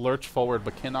gonna lurch forward,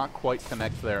 but cannot quite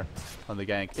connect there on the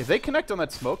gank. If they connect on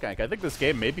that smoke gank, I think this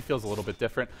game maybe feels a little bit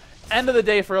different. End of the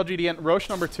day for LGD, Roche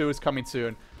 #2 is coming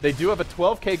soon. They do have a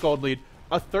 12K gold lead,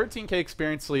 a 13K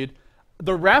experience lead.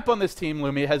 The rap on this team,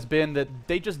 Lumi, has been that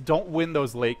they just don't win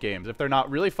those late games. If they're not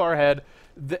really far ahead,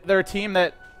 they're a team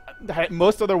that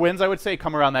most of their wins, I would say,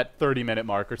 come around that 30-minute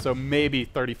mark or so, maybe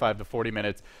 35 to 40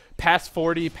 minutes. Past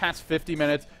 40, past 50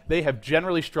 minutes, they have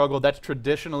generally struggled. That's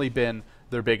traditionally been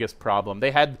their biggest problem.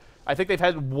 I think they've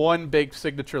had one big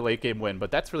signature late game win, but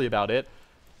that's really about it.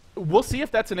 We'll see if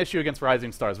that's an issue against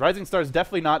RisingStars. RisingStars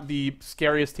definitely not the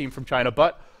scariest team from China,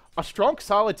 but a strong,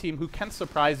 solid team who can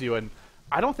surprise you, and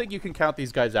I don't think you can count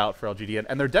these guys out for LGD,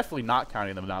 and they're definitely not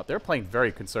counting them out. They're playing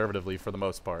very conservatively for the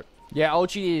most part. Yeah,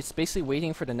 LG is basically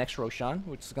waiting for the next Roshan,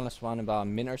 which is going to spawn in about a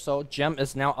minute or so. Gem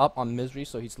is now up on Misery,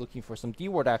 so he's looking for some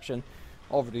D-ward action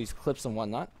over these clips and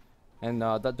whatnot. And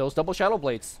those double Shadow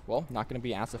Blades, well, not going to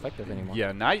be as effective anymore.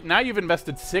 Yeah, now you've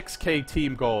invested 6K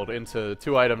team gold into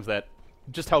 2 items that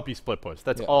just help you split push.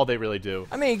 That's all they really do.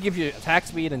 I mean, it gives you attack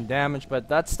speed and damage, but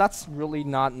that's really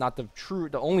not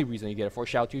the only reason you get it for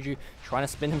Xiao2G trying to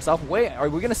spin himself away. Are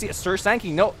we gonna see a Surge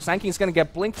Sanking? No, Sanking is gonna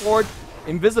get blink forward.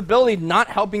 Invisibility not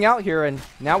helping out here, and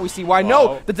now we see why.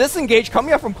 No, the disengage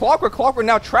coming up from Clockwork. Clockwork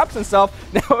now traps himself.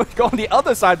 Now go on the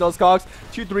other side of those cogs.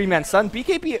 2-3-man stun.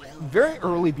 BKB very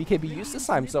early. BKB used this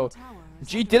time, so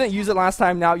G didn't use it last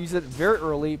time. Now use it very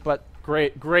early, but.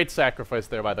 Great sacrifice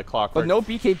there by the Clockwork. But no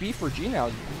BKB for G now.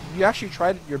 You actually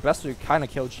tried your best to kind of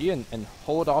kill G and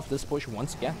hold off this push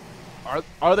once again.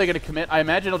 Are they going to commit? I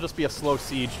imagine it'll just be a slow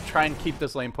siege, try and keep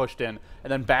this lane pushed in,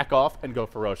 and then back off and go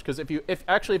for Roche. Because if you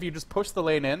just push the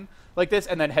lane in like this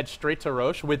and then head straight to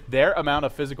Roche with their amount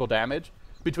of physical damage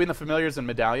between the Familiars and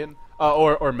Medallion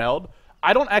or Meld,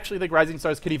 I don't actually think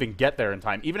RisingStars could even get there in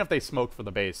time, even if they smoke for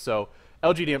the base. So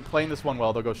LGD playing this one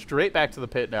well. They'll go straight back to the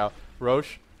pit now.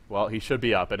 Roche, well, he should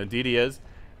be up, and indeed he is.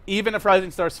 Even if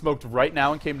RisingStars smoked right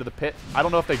now and came to the pit, I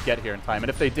don't know if they'd get here in time. And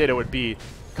if they did, it would be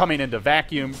coming into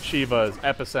Vacuum, Shiva's,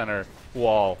 Epicenter,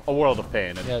 Wall, a world of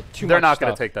pain. And they're not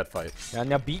going to take that fight. Yeah,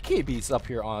 now BKB's up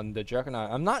here on the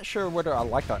Juggernaut. I'm not sure whether I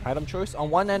like that item choice. On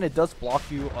one end, it does block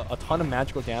you a ton of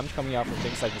magical damage coming out from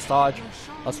things like Visage,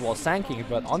 as well as Sanking.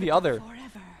 But on the other,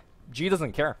 G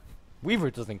doesn't care.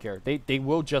 Weaver doesn't care. They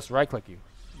will just right-click you.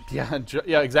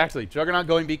 Yeah, exactly. Juggernaut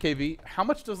going BKB. How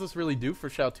much does this really do for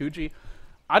Xiao2G?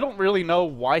 I don't really know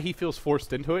why he feels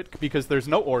forced into it, because there's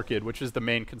no Orchid, which is the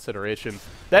main consideration.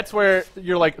 That's where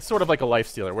you're like sort of like a life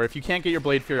stealer, where if you can't get your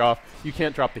Blade Fury off, you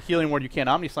can't drop the healing ward, you can't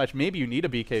Omni Slash, maybe you need a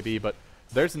BKB, but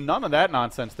there's none of that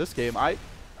nonsense this game. I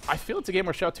feel it's a game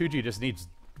where Xiao2G just needs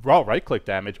raw right-click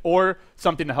damage or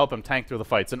something to help him tank through the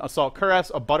fights. An Assault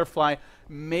Cuirass, a Butterfly,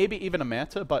 maybe even a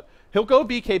Manta, but he'll go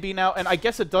BKB now, and I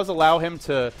guess it does allow him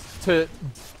to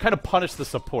kind of punish the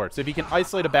supports. If he can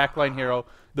isolate a backline hero,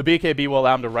 the BKB will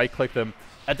allow him to right-click them.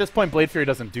 At this point, Blade Fury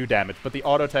doesn't do damage, but the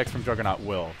auto attacks from Juggernaut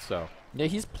will, so. Yeah,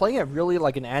 he's playing it really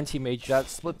like an anti-mage, that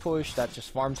split push that just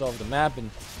farms over the map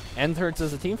and enters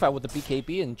as a team fight with the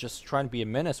BKB and just trying to be a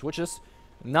menace, which is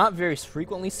not very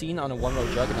frequently seen on a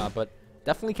one-row Juggernaut, but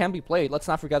definitely can be played. Let's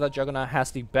not forget that Juggernaut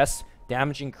has the best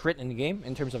damaging crit in the game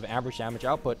in terms of average damage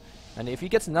output, and if he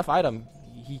gets enough item,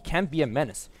 he can be a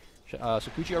menace.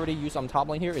 Sakuchi already used on top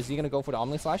lane here. Is he going to go for the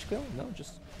Omni Slash kill? No,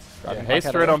 just Haste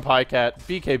on Pycat,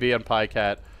 BKB on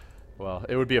Pycat. Well,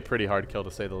 it would be a pretty hard kill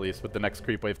to say the least with the next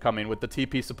creep wave coming with the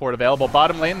TP support available.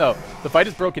 Bottom lane though, the fight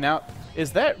is broken out.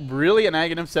 Is that really an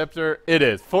Aghanim Scepter? It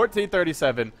is.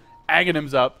 14:37.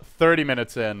 Aghanim's up 30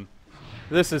 minutes in.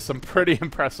 This is some pretty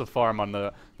impressive farm on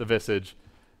the Visage.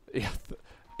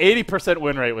 80%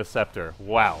 win rate with Scepter.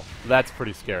 Wow, that's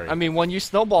pretty scary. I mean, when you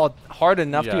snowball hard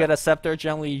enough to get a Scepter,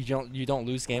 generally you don't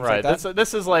lose games like that.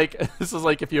 This is like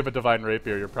if you have a Divine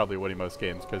Rapier, you're probably winning most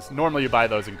games, because normally you buy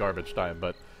those in garbage time.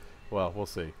 But well, we'll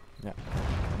see. Yeah.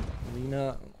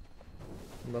 Arena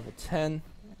level 10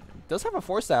 does have a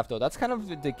Force Staff though. That's kind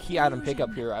of the key item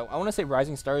pickup here. I want to say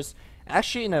RisingStars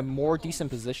actually in a more decent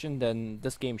position than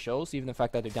this game shows, even the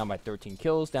fact that they're down by 13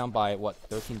 kills, down by, what,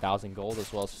 13,000 gold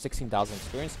as well as 16,000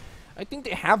 experience. I think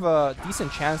they have a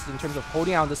decent chance in terms of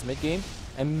holding out this mid game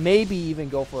and maybe even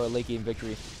go for a late game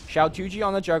victory. Xiao 2G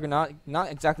on the Juggernaut,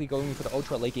 not exactly going for the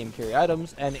ultra late game carry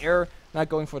items, and Air not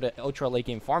going for the ultra late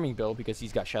game farming build because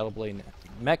he's got Shadow Blade and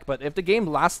Mech. But if the game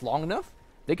lasts long enough,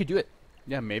 they could do it.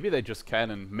 Yeah, maybe they just can.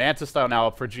 And Manta Style now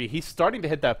up for G. He's starting to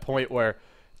hit that point where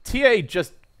TA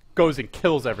just goes and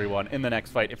kills everyone in the next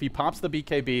fight. If he pops the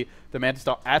BKB, the Manta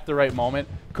Style at the right moment,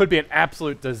 could be an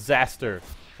absolute disaster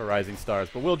for RisingStars.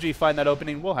 But will G find that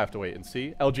opening? We'll have to wait and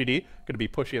see. LGD going to be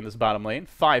pushy in this bottom lane.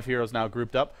 5 heroes now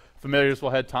grouped up. Familiars will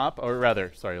head top, or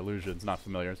rather, sorry, Illusions, not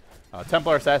Familiars.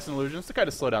 Templar Assassin Illusions to kind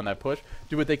of slow down that push,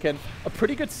 do what they can. A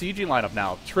pretty good sieging lineup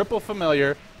now. Triple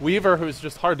Familiar, Weaver, who's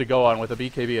just hard to go on with a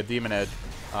BKB, a Demon Edge,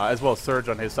 as well as Surge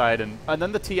on his side, and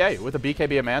then the TA with a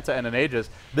BKB, a Manta, and an Aegis.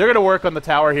 They're going to work on the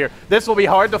tower here. This will be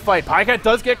hard to fight. Pycat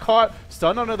does get caught,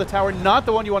 stunned under the tower. Not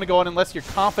the one you want to go on unless you're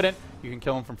confident you can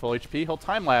kill him from full HP. He'll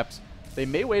time-lapse. They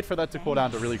may wait for that to cool down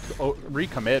to really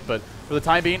recommit, but for the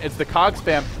time being, it's the Cog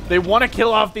spam. They want to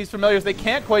kill off these Familiars. They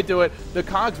can't quite do it. The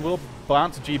Cogs will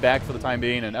bounce G back for the time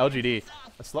being, and LGD,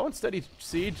 a slow and steady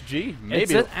siege. G,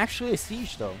 maybe. It's actually a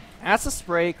siege, though. As a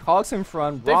spray, Cogs in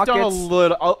front, They've rockets. done a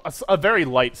little, a very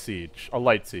light siege, a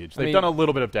light siege. They've done a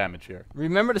little bit of damage here.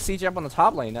 Remember the siege up on the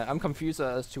top lane. I'm confused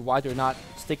as to why they're not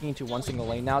sticking to one single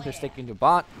lane now. They're sticking to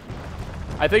bot.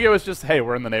 I think it was just, hey,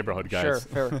 we're in the neighborhood, guys.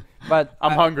 Sure, fair. But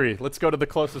I'm hungry. Let's go to the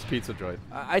closest pizza joint.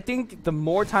 I think the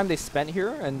more time they spend here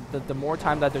and the more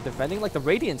time that they're defending, like the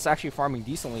Radiant's actually farming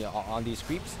decently on these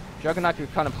creeps. Juggernaut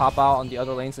could kind of pop out on the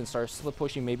other lanes and start slip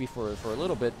pushing maybe for a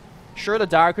little bit. Sure, the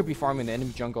Dire could be farming the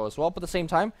enemy jungle as well, but at the same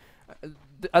time,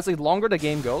 as the longer the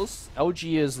game goes,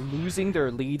 LG is losing their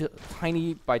lead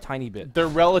tiny by tiny bit. Their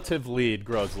relative lead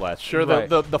grows less. Sure, right.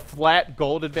 the flat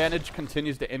gold advantage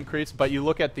continues to increase, but you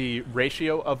look at the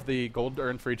ratio of the gold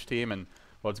earned for each team, and,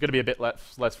 well, it's going to be a bit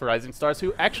less for RisingStars,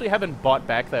 who actually haven't bought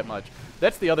back that much.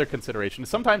 That's the other consideration.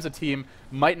 Sometimes a team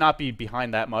might not be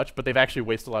behind that much, but they've actually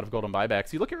wasted a lot of gold on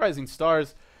buybacks. You look at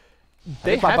RisingStars,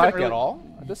 they haven't really at all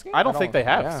this game? I don't think they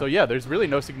have. Yeah. So yeah, there's really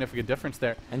no significant difference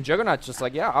there. And Juggernaut's just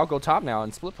like, yeah, I'll go top now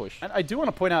and split push. And I do want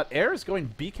to point out, Air is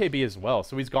going BKB as well.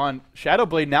 So he's gone Shadow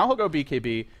Blade, now he'll go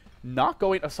BKB, not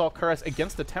going Assault Cuirass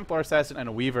against a Templar Assassin and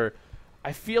a Weaver.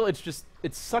 I feel it's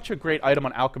such a great item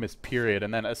on Alchemist, period.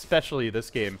 And then especially this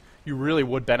game, you really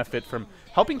would benefit from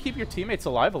helping keep your teammates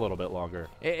alive a little bit longer.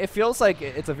 It feels like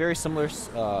it's a very similar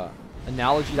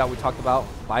analogy that we talked about,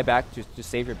 buyback to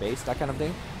save your base, that kind of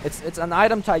thing. It's an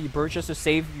item type you purchase to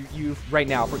save you right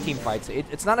now for team fights.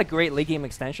 It's not a great late game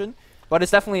extension, but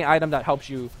it's definitely an item that helps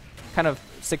you kind of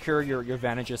secure your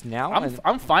advantages now.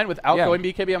 I'm fine with outgoing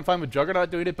BKB. I'm fine with Juggernaut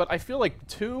doing it, but I feel like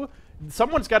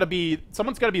someone's got to be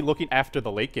looking after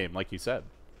the late game, like you said.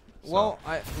 So. Well,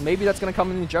 maybe that's going to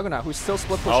come in the Juggernaut, who's still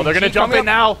split pushing. Oh, they're going to jump in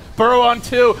now. Burrow on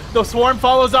 2. The Swarm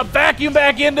follows up. Vacuum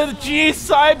back into the G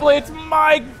side blades.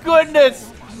 My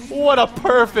goodness. What a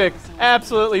perfect,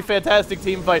 absolutely fantastic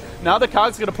team fight. Now the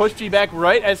Cog's going to push G back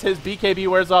right as his BKB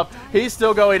wears off. He's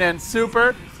still going in.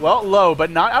 Super, well, low, but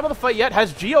not out of the fight yet.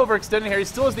 Has G overextending here. He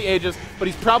still has the Aegis, but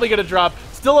he's probably going to drop.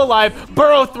 Still alive.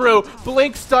 Burrow through.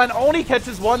 Blink stun. Only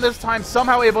catches one this time.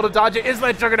 Somehow able to dodge it. Is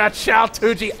that Juggernaut? Xiao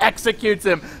 2G executes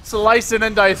him. Slicing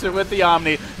and dicing with the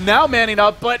Omni. Now manning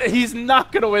up, but he's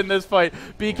not going to win this fight.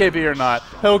 BKB or not,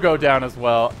 he'll go down as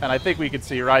well. And I think we could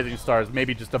see RisingStars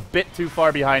maybe just a bit too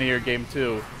far behind here game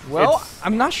 2. Well,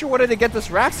 I'm not sure whether they get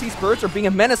this Rax. These birds are being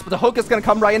a menace, but the hook is going to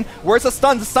come right in. Where's the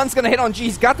stun? The stun's going to hit on G.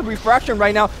 He's got the refraction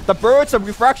right now. The birds, the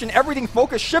refraction, everything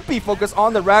should be focused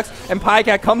on the Rax. And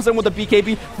Pycat comes in with the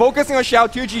BKB, focusing on Xiao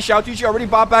 2G. Xiao 2G already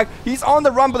bought back. He's on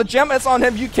the run, but the gem is on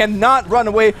him. You cannot run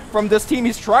away from this team.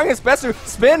 He's trying his best to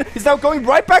spin. He's now going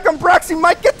right back on Brax. He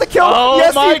might get the kill. Oh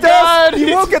yes, my he does. God. He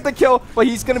will get the kill, but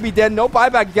he's going to be dead. No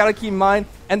buyback. You got to keep in mind.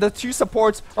 And the two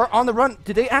supports are on the run.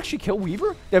 Did they actually kill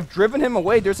Weaver? They've driven him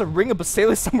away. There's a ring of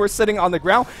Basilius somewhere sitting on the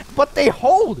ground, but they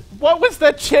hold. What was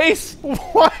that chase?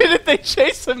 Why did they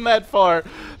chase him that far?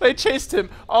 They chased him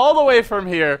all the way from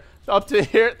here up to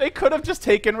here. They could have just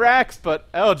taken Rax, but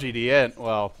LGD.int,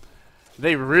 well,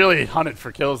 they really hunted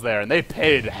for kills there, and they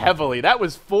paid heavily. That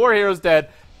was 4 heroes dead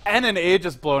and an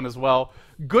Aegis blown as well.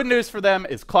 Good news for them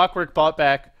is Clockwork bought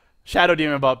back, Shadow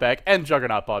Demon bought back, and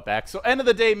Juggernaut bought back. So end of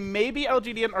the day, maybe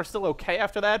LGD.int are still okay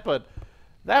after that, but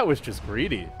that was just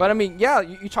greedy. But I mean, yeah,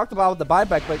 you talked about the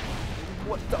buyback, but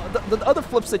the other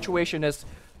flip situation is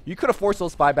you could have forced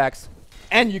those buybacks,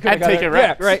 and you could have taken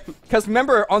Rax. Yeah, right. Because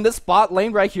remember, on this bot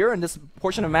lane right here, in this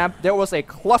portion of the map, there was a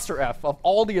cluster F of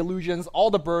all the illusions, all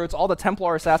the birds, all the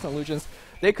Templar Assassin illusions.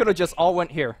 They could have just all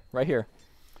went here, right here.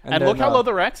 And then, look how low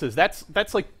the Rax is. That's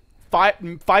like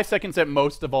 5 seconds at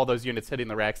most of all those units hitting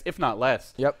the Rax, if not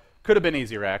less. Yep. Could have been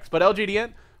easy racks. But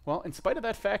LGD.int, well, in spite of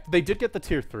that fact, they did get the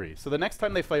tier 3. So the next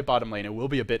time they fight bottom lane, it will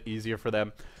be a bit easier for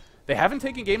them. They haven't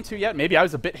taken game 2 yet. Maybe I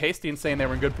was a bit hasty in saying they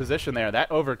were in good position there. That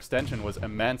overextension was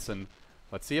immense, and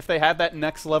let's see if they have that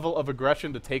next level of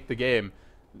aggression to take the game.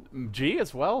 G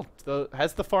as well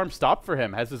has the farm stopped for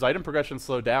him, has his item progression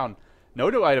slowed down. No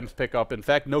new items pick up. In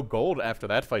fact, no gold after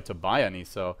that fight to buy any.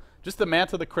 So just the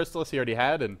Manta, the Crystallis he already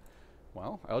had, and,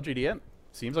 well, LGD.int.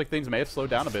 Seems like things may have slowed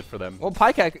down a bit for them. Well,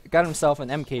 Pycat got himself an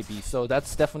MKB, so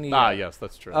that's definitely yes,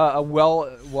 that's true. A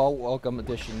welcome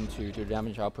addition to the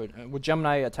damage output. With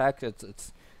Gemini attack,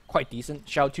 it's quite decent.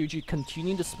 Xiao2G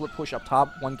continuing to split push up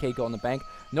top, 1k go on the bank.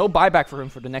 No buyback for him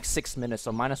for the next 6 minutes,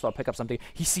 so might as well pick up something.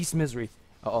 He sees Misery.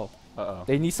 Uh-oh.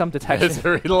 They need some detection.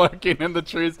 Misery lurking in the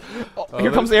trees.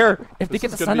 Here comes air. If they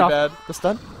get the stun off, the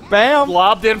stun. Bam!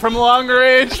 Lobbed in from long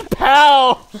range.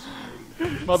 Pow!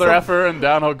 Mother effer, and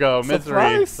down he'll go. Misery.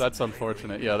 Surprise. That's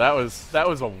unfortunate. Yeah, that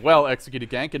was a well-executed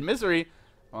gank. And Misery,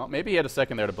 well, maybe he had a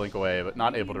second there to blink away, but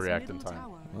not able to react in time.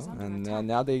 Well, and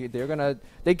now they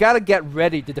gotta get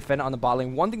ready to defend on the bot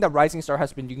lane. One thing that Rising Star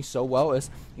has been doing so well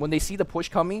is when they see the push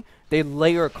coming, they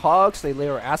layer cogs, they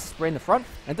layer acid spray in the front,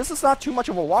 and this is not too much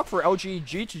of a walk for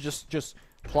LGG to just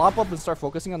plop up and start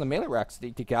focusing on the melee racks. They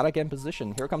gotta get in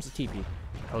position. Here comes the TP.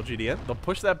 LGD.int, they'll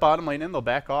push that bottom lane in, they'll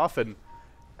back off, and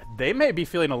they may be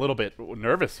feeling a little bit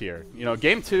nervous here. You know,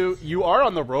 game 2, you are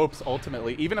on the ropes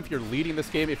ultimately. Even if you're leading this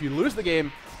game, if you lose the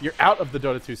game, you're out of the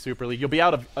Dota 2 Super League. You'll be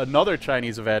out of another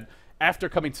Chinese event after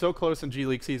coming so close in G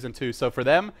League Season 2. So for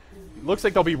them, it looks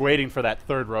like they'll be waiting for that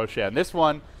third Roshan. This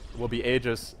one will be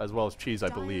Aegis as well as Cheese, I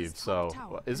believe. So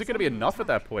is it going to be enough at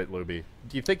that point, Luby?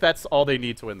 Do you think that's all they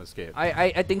need to win this game?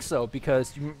 I think so,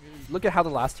 because look at how the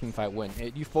last team fight went.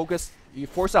 You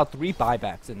force out 3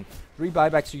 buybacks, and 3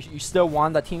 buybacks, you still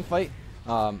won that team fight.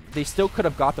 They still could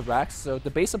have got the racks, so the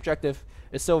base objective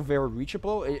is still very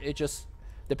reachable. It just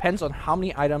depends on how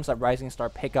many items that Rising Star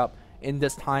pick up in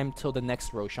this time till the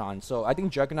next Roshan. So I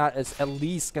think Juggernaut is at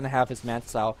least going to have his Manta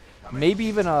style, maybe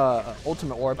even a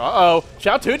Ultimate Orb.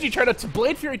 Xiao2G tried to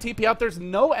Blade Fury TP out. There's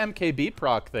no MKB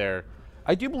proc there.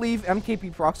 I do believe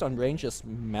MKB procs on range is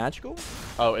magical.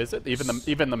 Oh, is it?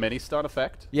 Even the mini stun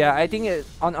effect? Yeah, I think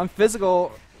on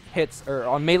physical hits, or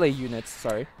on melee units,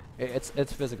 sorry, it's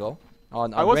physical.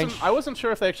 I wasn't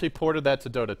sure if they actually ported that to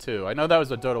Dota 2. I know that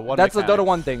was a Dota 1 That's mechanic. a Dota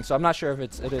 1 thing, so I'm not sure if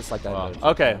it is like that.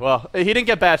 Well, okay, well, he didn't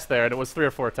get bashed there, and it was 3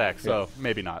 or 4 attacks, so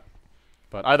maybe not.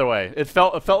 But either way, it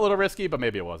felt a little risky, but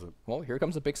maybe it wasn't. Well, here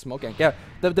comes the big smoke gank. Yeah,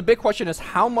 the big question is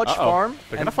how much farm.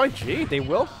 They're gonna fight G. They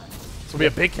will. This will be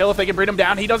a big kill if they can bring him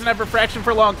down. He doesn't have refraction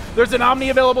for long. There's an Omni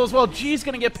available as well. G's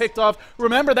gonna get picked off.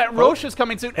 Remember that Roche is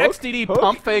coming soon. XDD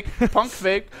pump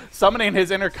fake, summoning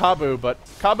his inner Kabu, but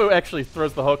Kabu actually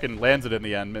throws the hook and lands it in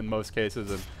the end in most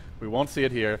cases, and we won't see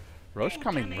it here. Roche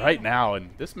coming right now, and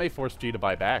this may force G to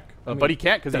buy back. But he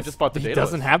can't because he just bought the data. He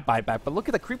doesn't have buyback, but look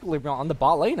at the creep on the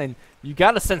bot lane, and you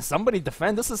gotta send somebody to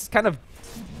defend. This is kind of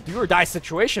do or die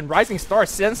situation. Rising Star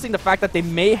sensing the fact that they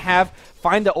may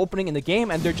find the opening in the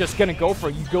game, and they're just gonna go for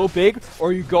it. You go big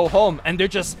or you go home, and they're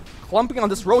just clumping on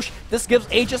this Roche. This gives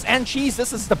Aegis and Cheese.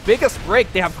 This is the biggest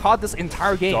break they have caught this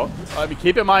entire game. I mean,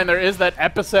 keep in mind there is that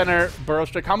epicenter burrow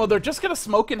strike combo. They're just gonna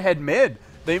smoke and head mid.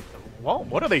 Well,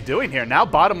 what are they doing here? Now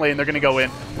bottom lane, they're going to go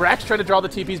in. Brax trying to draw the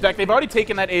TPs back. They've already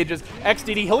taken that Aegis.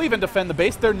 XDD, he'll even defend the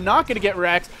base. They're not going to get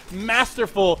Rax.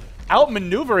 Masterful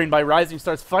outmaneuvering by Rising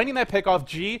Stars. Finding that pick off.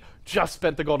 G just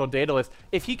spent the gold on Daedalus.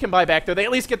 If he can buy back there, they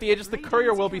at least get the Aegis. The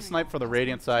Courier will be sniped for the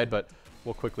Radiant side, but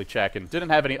we'll quickly check. And didn't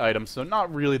have any items, so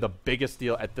not really the biggest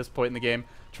deal at this point in the game,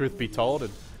 truth be told.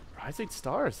 And Rising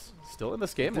Stars still in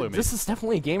this game, Lumi. This is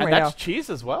definitely a game right now. now. And that's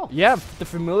Cheese as well. Yeah, the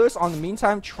Familiars on the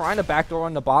meantime trying to backdoor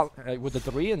on the bot with the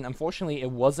 3, and unfortunately it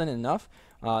wasn't enough.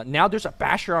 Now there's a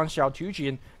basher on Xiao2G,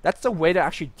 and that's the way to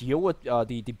actually deal with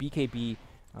the BKB.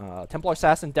 Templar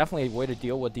Assassin, definitely a way to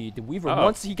deal with the Weaver.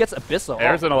 Once he gets Abyssal.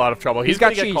 Air's in a lot of trouble. He's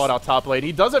going to get caught out top lane.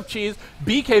 He does have Cheese.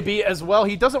 BKB as well.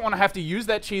 He doesn't want to have to use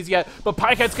that Cheese yet, but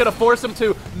Pycat's going to force him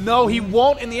to. No, he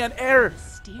won't in the end. Air.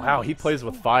 Wow, he plays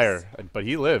with fire, but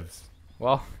he lives.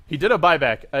 Well, he did a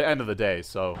buyback at the end of the day,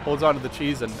 so holds on to the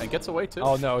Cheese and gets away too.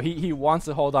 Oh no, he wants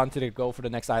to hold on to the go for the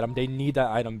next item. They need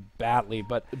that item badly,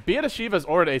 but be it a Shivas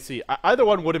or an AC, either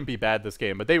one wouldn't be bad this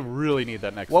game, but they really need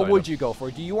that next What item. Would you go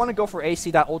for? Do you want to go for AC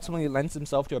that ultimately lends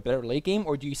himself to a better late game,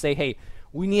 or do you say, hey,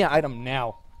 we need an item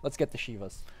now, let's get the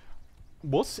Shivas?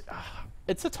 We'll see.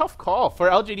 It's a tough call for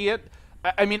LGD.int.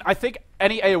 I mean, I think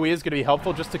any AoE is going to be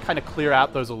helpful just to kind of clear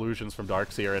out those illusions from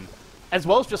Darkseer, and as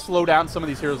well as just slow down some of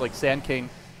these heroes like Sand King,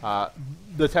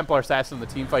 the Templar Assassin, the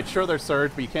team fight. Sure, there's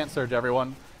Surge, but you can't Surge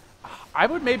everyone. I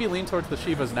would maybe lean towards the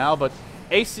Shivas now, but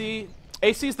AC,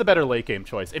 AC's the better late game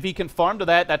choice. If he can farm to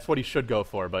that, that's what he should go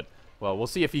for, but, well, we'll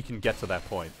see if he can get to that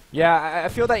point. Yeah, I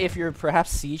feel that if you're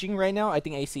perhaps sieging right now, I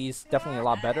think AC is definitely a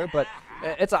lot better, but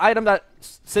it's an item that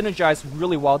synergizes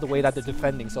really well the way that they're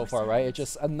defending so far, right? It's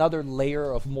just another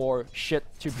layer of more shit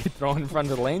to be thrown in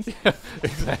front of the lanes. Yeah,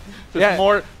 exactly. There's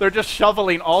more, they're just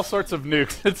shoveling all sorts of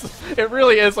nukes. It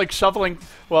really is like shoveling,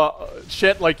 well,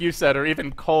 shit like you said, or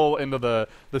even coal into the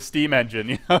steam engine.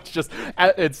 You know, it's just,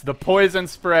 it's the poison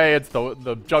spray, it's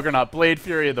the Juggernaut Blade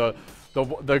Fury, the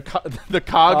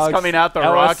cogs coming out, the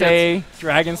LSA, rockets.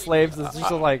 Dragon Slaves. It's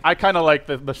just like I kind of like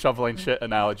the shoveling shit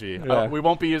analogy. Yeah. We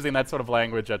won't be using that sort of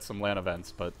language at some LAN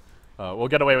events, but we'll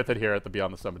get away with it here at the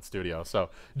Beyond the Summit studio. So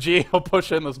G will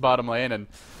push in this bottom lane, and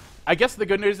I guess the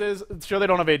good news is, sure they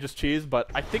don't have Aegis Cheese,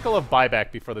 but I think I'll have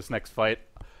buyback before this next fight.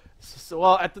 So,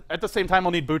 well, at the same time,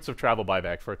 I'll need Boots of Travel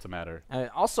buyback for it to matter.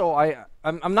 Also,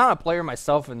 I'm not a player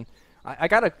myself, and I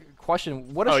got a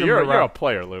question. What is you're a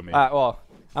player, Lumi. Well,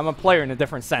 I'm a player in a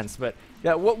different sense, but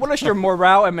yeah, what is your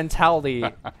morale and mentality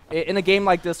in a game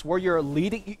like this where you're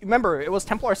leading? Remember, it was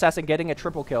Templar Assassin getting a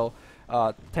triple kill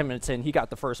 10 minutes in. He got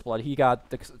the first blood. He got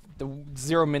the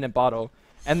 0-minute bottle.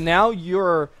 And now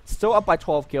you're still up by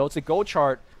 12 kills. It's a gold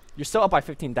chart. You're still up by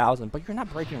 15,000, but you're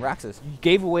not breaking Raxus. You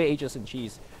gave away Aegis and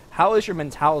Cheese. How is your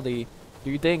mentality,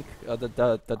 do you think,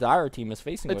 the Dire team is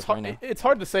facing with right now? It's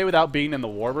hard to say without being in the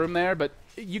war room there, but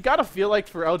you got to feel like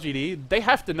for LGD, they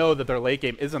have to know that their late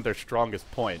game isn't their strongest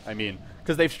point. I mean,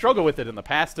 because they've struggled with it in the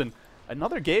past, and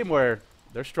another game where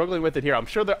they're struggling with it here. I'm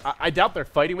sure I doubt they're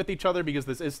fighting with each other because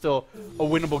this is still a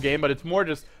winnable game, but it's more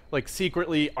just like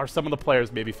secretly, are some of the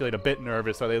players maybe feeling a bit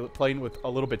nervous? Are they playing with a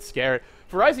little bit scared?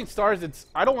 For RisingStars, it's,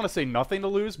 I don't want to say nothing to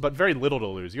lose, but very little to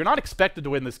lose. You're not expected to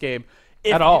win this game.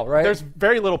 At all, right? There's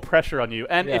very little pressure on you,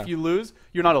 and if you lose,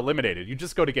 you're not eliminated. You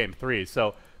just go to game 3.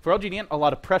 So for LGD.int, a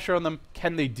lot of pressure on them.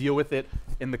 Can they deal with it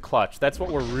in the clutch? That's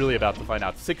what we're really about to find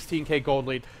out. 16k gold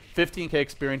lead, 15k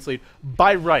experience lead.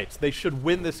 By rights, they should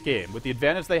win this game. With the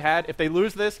advantage they had, if they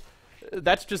lose this,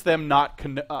 that's just them not...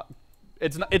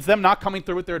 it's them not coming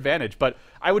through with their advantage. But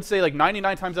I would say like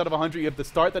 99 times out of 100, you have the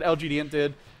start that LGD.int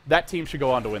did. That team should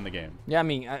go on to win the game. Yeah, I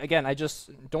mean, again, I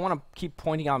just don't want to keep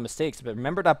pointing out mistakes, but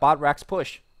remember that bot Rax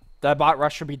push. That bot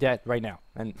rush should be dead right now.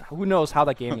 And who knows how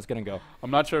that game is going to go. I'm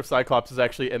not sure if Cyclops is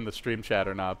actually in the stream chat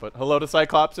or not, but hello to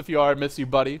Cyclops if you are. Miss you,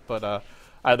 buddy. But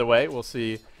either way, we'll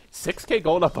see. 6k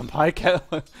gold up on Pyke.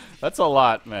 That's a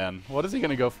lot, man. What is he going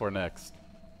to go for next?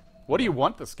 What do you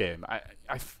want this game?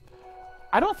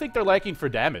 I don't think they're lacking for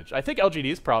damage. I think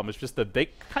LGD's problem is just that they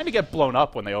kind of get blown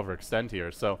up when they overextend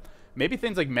here. So maybe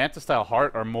things like Manta-style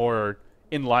Heart are more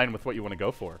in line with what you want to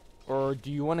go for. Or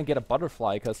do you want to get a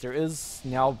Butterfly? Because there is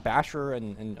now Basher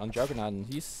and on Juggernaut, and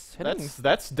he's hitting.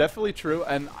 That's definitely true,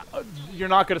 and you're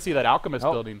not going to see that Alchemist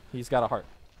building. He's got a Heart.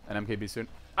 An MKB soon.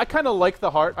 I kind of like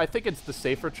the Heart. I think it's the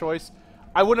safer choice.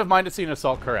 I wouldn't have minded seeing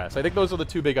Assault Cuirass. I think those are the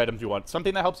two big items you want.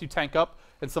 Something that helps you tank up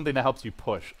and something that helps you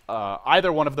push.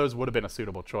 Either one of those would have been a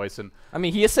suitable choice. And I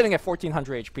mean, he is sitting at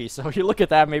 1,400 HP, so you look at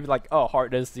that, maybe like, oh,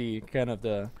 Heart is the kind of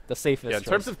the safest in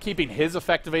terms of keeping his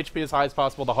effective HP as high as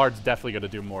possible, the Heart's definitely going to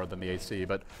do more than the AC.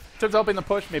 But in terms of helping the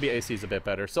push, maybe AC is a bit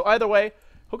better. So either way,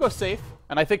 he'll go safe.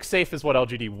 And I think safe is what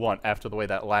LGD want after the way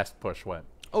that last push went.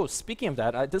 Oh, speaking of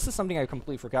that, this is something I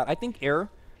completely forgot. I think Air,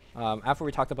 after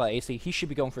we talked about AC, he should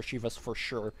be going for Shivas for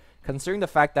sure, considering the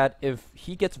fact that if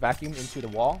he gets vacuumed into the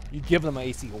wall, you give them an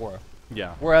AC aura.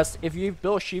 Yeah. Whereas if you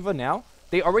build Shiva now,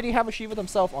 they already have a Shiva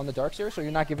themselves on the Darkseer, so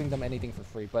you're not giving them anything for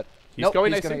free. But he's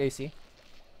going AC.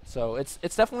 So it's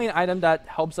definitely an item that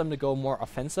helps them to go more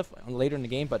offensive later in the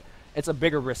game, but it's a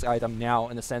bigger risk item now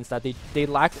in the sense that they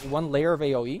lack one layer of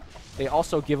AoE. They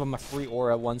also give them a free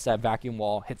aura once that vacuum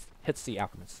wall hits the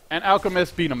Alchemist. And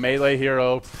Alchemist being a melee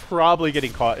hero, probably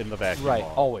getting caught in the vacuum wall. Right,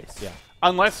 always, yeah.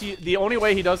 Unless the only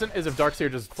way he doesn't is if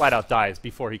Darkseer just flat out dies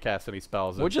before he casts any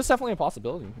spells. Which is definitely a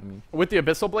possibility. I mean, with the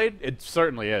Abyssal Blade, it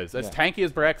certainly is. As tanky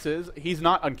as Brax is, he's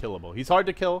not unkillable. He's hard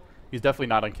to kill. He's definitely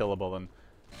not unkillable. And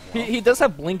he does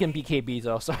have Blink and BKB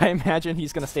though, so I imagine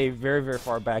he's going to stay very, very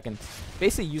far back and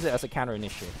basically use it as a counter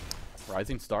initiate.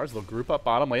 RisingStars, they'll group up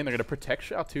bottom lane. They're going to protect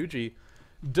Xiao2G.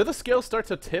 Do the scales start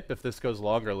to tip if this goes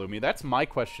longer, Lumi? That's my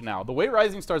question now. The way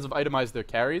RisingStars have itemized their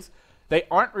carries, they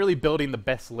aren't really building the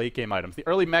best late game items. The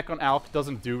early mech on Alk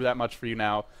doesn't do that much for you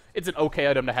now. It's an okay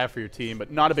item to have for your team, but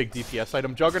not a big DPS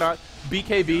item. Juggernaut,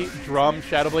 BKB, Drum,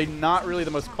 Shadowblade, not really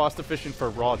the most cost efficient for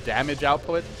raw damage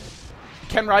output.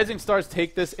 Can RisingStars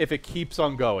take this if it keeps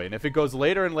on going? If it goes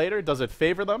later and later, does it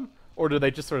favor them, or do they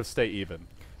just sort of stay even?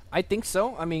 I think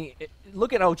so. I mean,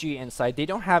 look at LG Inside. They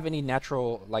don't have any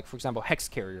natural, like, for example, Hex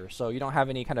Carrier, so you don't have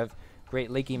any kind of great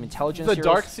late game intelligence. The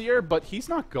heroes. Darkseer, but he's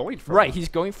not going for Right, it. he's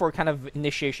going for kind of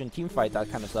initiation, team fight,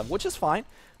 that kind of stuff, which is fine.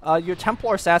 Your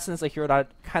Templar Assassin is a hero that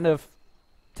kind of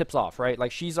tips off, right?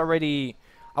 Like she's already,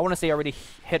 I want to say already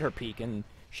hit her peak, and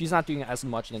she's not doing as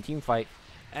much in a team fight.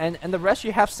 And the rest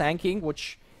you have Sand King,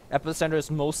 which Epicenter is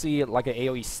mostly like an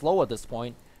AoE slow at this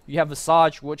point. You have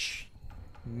Visage, which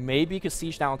maybe could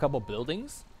siege down a couple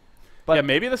buildings. But yeah,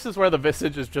 maybe this is where the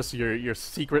Visage is just your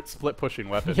secret split pushing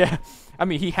weapon. yeah, I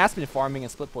mean he has been farming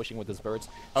and split pushing with his birds.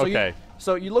 So Okay.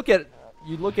 You look at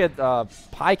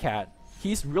Pycat.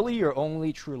 He's really your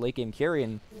only true late game carry,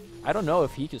 and I don't know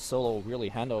if he could solo really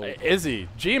handle. Is he?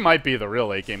 G might be the real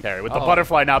late game carry. With the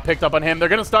butterfly now picked up on him, they're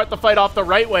going to start the fight off the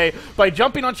right way by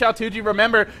jumping on Xiao2Ji.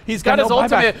 Remember, he's got his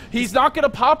ultimate. He's not going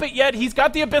to pop it yet. He's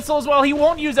got the Abyssal as well. He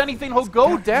won't use anything. He'll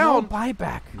go down. No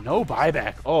buyback. No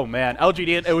buyback. Oh, man.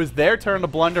 LGD, it was their turn to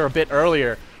blunder a bit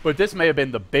earlier, but this may have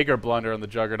been the bigger blunder on the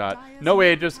Juggernaut. No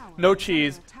Aegis, no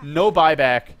cheese, no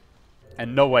buyback,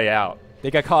 and no way out. They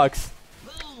got Cogs.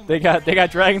 They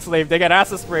got Dragon Slave. They got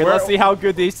Acid Spray. Let's see how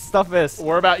good this stuff is.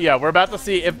 We're about to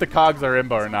see if the cogs are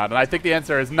imba or not, and I think the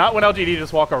answer is not when LGD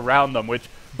just walk around them, which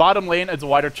bottom lane is a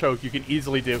wider choke you can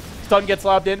easily do. Stun gets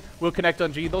lobbed in. We'll connect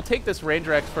on G. They'll take this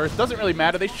Ranger Axe first. Doesn't really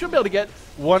matter. They should be able to get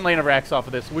one lane of racks off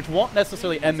of this, which won't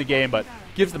necessarily end the game, but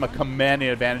gives them a commanding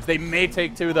advantage. They may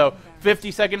take two, though.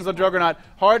 50 seconds on Juggernaut.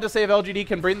 Hard to say if LGD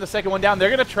can bring the second one down. They're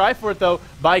going to try for it, though.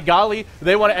 By golly,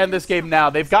 they want to end this game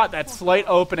now. They've got that slight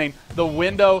opening. The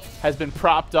window has been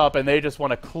propped up, and they just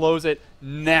want to close it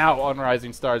now on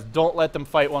RisingStars. Don't let them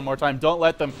fight one more time. Don't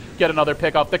let them get another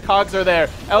pick off. The cogs are there.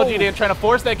 LGD trying to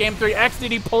force that game 3.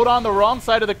 XDD pulled on the wrong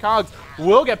side of the cogs.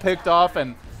 Will get picked off,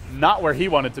 and not where he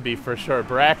wanted to be for sure.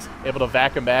 Brax able to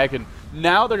vac him back, and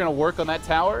now they're going to work on that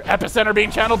tower. Epicenter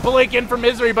being channeled. Blink in for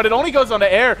Misery, but it only goes onto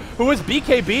Air, who is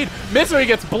BKB'd. Misery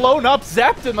gets blown up,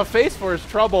 zapped in the face for his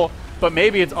trouble, but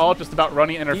maybe it's all just about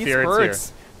running interference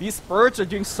here. These birds are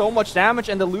doing so much damage,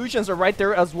 and the illusions are right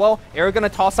there as well. Air gonna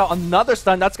toss out another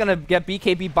stun. That's gonna get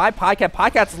BKB by Pycat.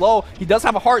 Pycat's low. He does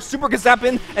have a heart. Super gets zapped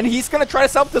in, and he's gonna try to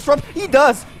self-disrupt. He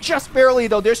does, just barely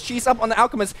though. There's cheese up on the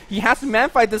Alchemist. He has to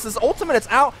man-fight this. His ultimate is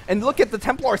out, and look at the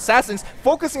Templar Assassins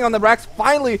focusing on the racks.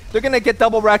 Finally, they're gonna get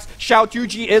double racks.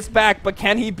 Xiao2Ji is back, but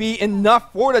can he be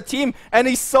enough for the team? And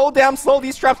he's so damn slow.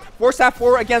 These traps force half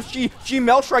forward against G. G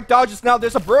Melt Strike dodges. Now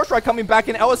there's a Burrow Strike coming back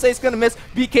in. LSA is gonna miss.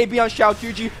 BKB on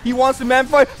Xiao2Ji. He wants to man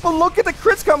fight, but look at the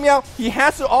crits coming out. He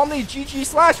has to omni GG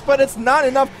slash, but it's not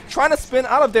enough. Trying to spin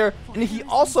out of there, and he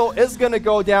also is going to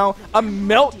go down. A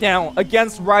meltdown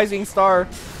against RisingStar,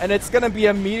 and it's going to be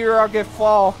a meteoric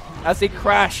fall as they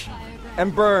crash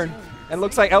and burn. And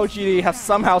looks like LGD has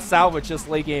somehow salvaged this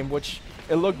late game, which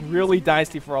it looked really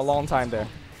dicey for a long time there.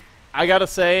 I gotta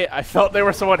say, I felt they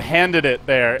were somewhat handed it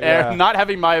there. Yeah. And not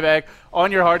having my back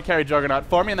on your hard carry Juggernaut,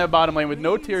 farming in that bottom lane with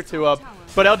no tier 2 up.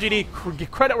 But LGD,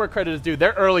 credit where credit is due.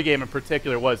 Their early game in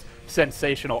particular was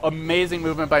sensational. Amazing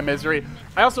movement by Misery.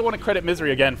 I also want to credit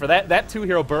Misery again for that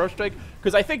 2-hero Burrow Strike,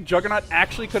 because I think Juggernaut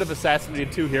actually could have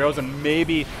assassinated 2 heroes and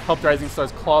maybe helped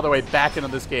RisingStars claw their way back into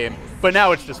this game. But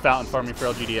now it's just fountain farming for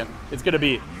LGD, and it's going to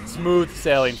be smooth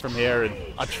sailing from here, and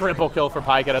a triple kill for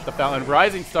Pycat at the fountain.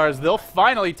 RisingStars, they'll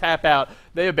finally tap out.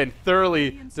 They have been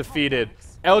thoroughly defeated.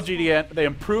 LGD, they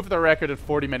improved their record in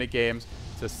 40-minute games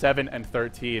to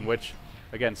 7-13, which,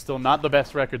 again, still not the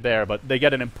best record there, but they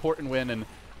get an important win, and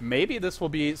maybe this will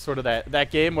be sort of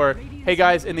that game where, hey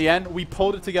guys, in the end, we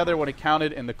pulled it together when it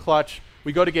counted in the clutch.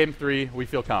 We go to game 3, we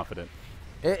feel confident.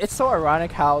 It's so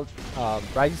ironic how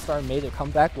RisingStar made a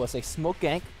comeback was a smoke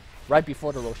gank right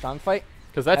before the Roshan fight.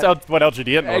 Because that's what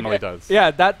LGD normally does.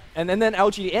 Yeah, and then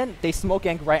LGD, they smoke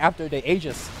gank right after the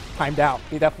Aegis timed out.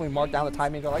 They definitely marked down the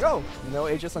timing. They're like, oh,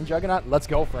 Aegis on Juggernaut, let's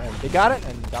go for him. They got it,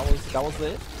 and that was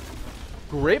it.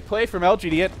 Great play from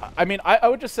LGD. I mean, I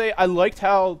would just say I liked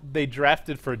how they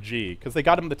drafted for G, because they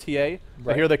got him the TA,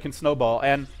 but here they can snowball.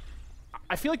 And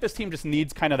I feel like this team just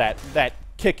needs kind of that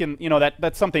kick in,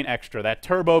 that's something extra, that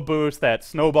turbo boost, that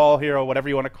snowball hero, whatever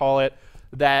you want to call it,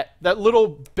 that little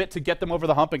bit to get them over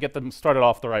the hump and get them started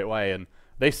off the right way. And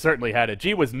they certainly had it.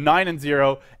 G was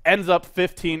 9-0, ends up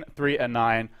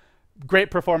 15-3-9.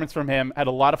 Great performance from him, had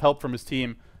a lot of help from his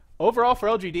team. Overall for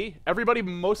LGD, everybody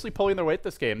mostly pulling their weight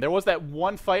this game. There was that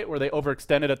one fight where they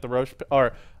overextended at the Roche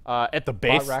or at the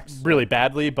base really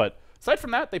badly, but aside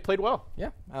from that, they played well.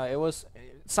 Yeah, it was.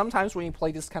 Sometimes when you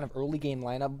play this kind of early game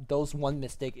lineup, those one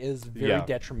mistake is very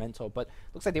detrimental. But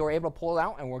looks like they were able to pull it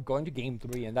out, and we're going to game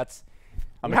 3, and that's.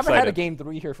 We haven't had a game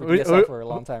 3 here for DSL for a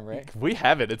long time, right? We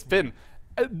haven't. It's been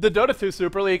the Dota 2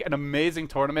 Super League, an amazing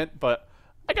tournament, but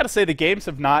I gotta say the games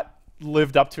have not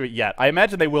lived up to it yet. I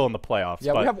imagine they will in the playoffs.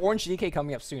 Yeah, but we have Orange DK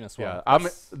coming up soon as well. Yeah,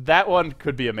 that one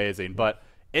could be amazing, but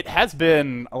it has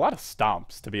been a lot of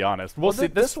stomps, to be honest. We'll see.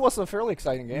 This was a fairly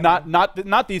exciting game.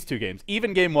 Not these two games.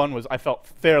 Even game one was, I felt,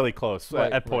 fairly close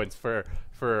at points for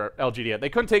LGD. They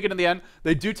couldn't take it in the end.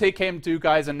 They do take game 2,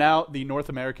 guys, and now the North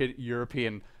American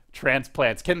European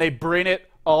transplants. Can they bring it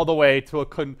all the way to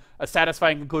a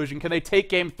satisfying conclusion? Can they take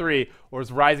game 3, or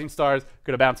is RisingStars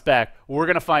going to bounce back? We're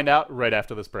going to find out right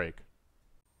after this break.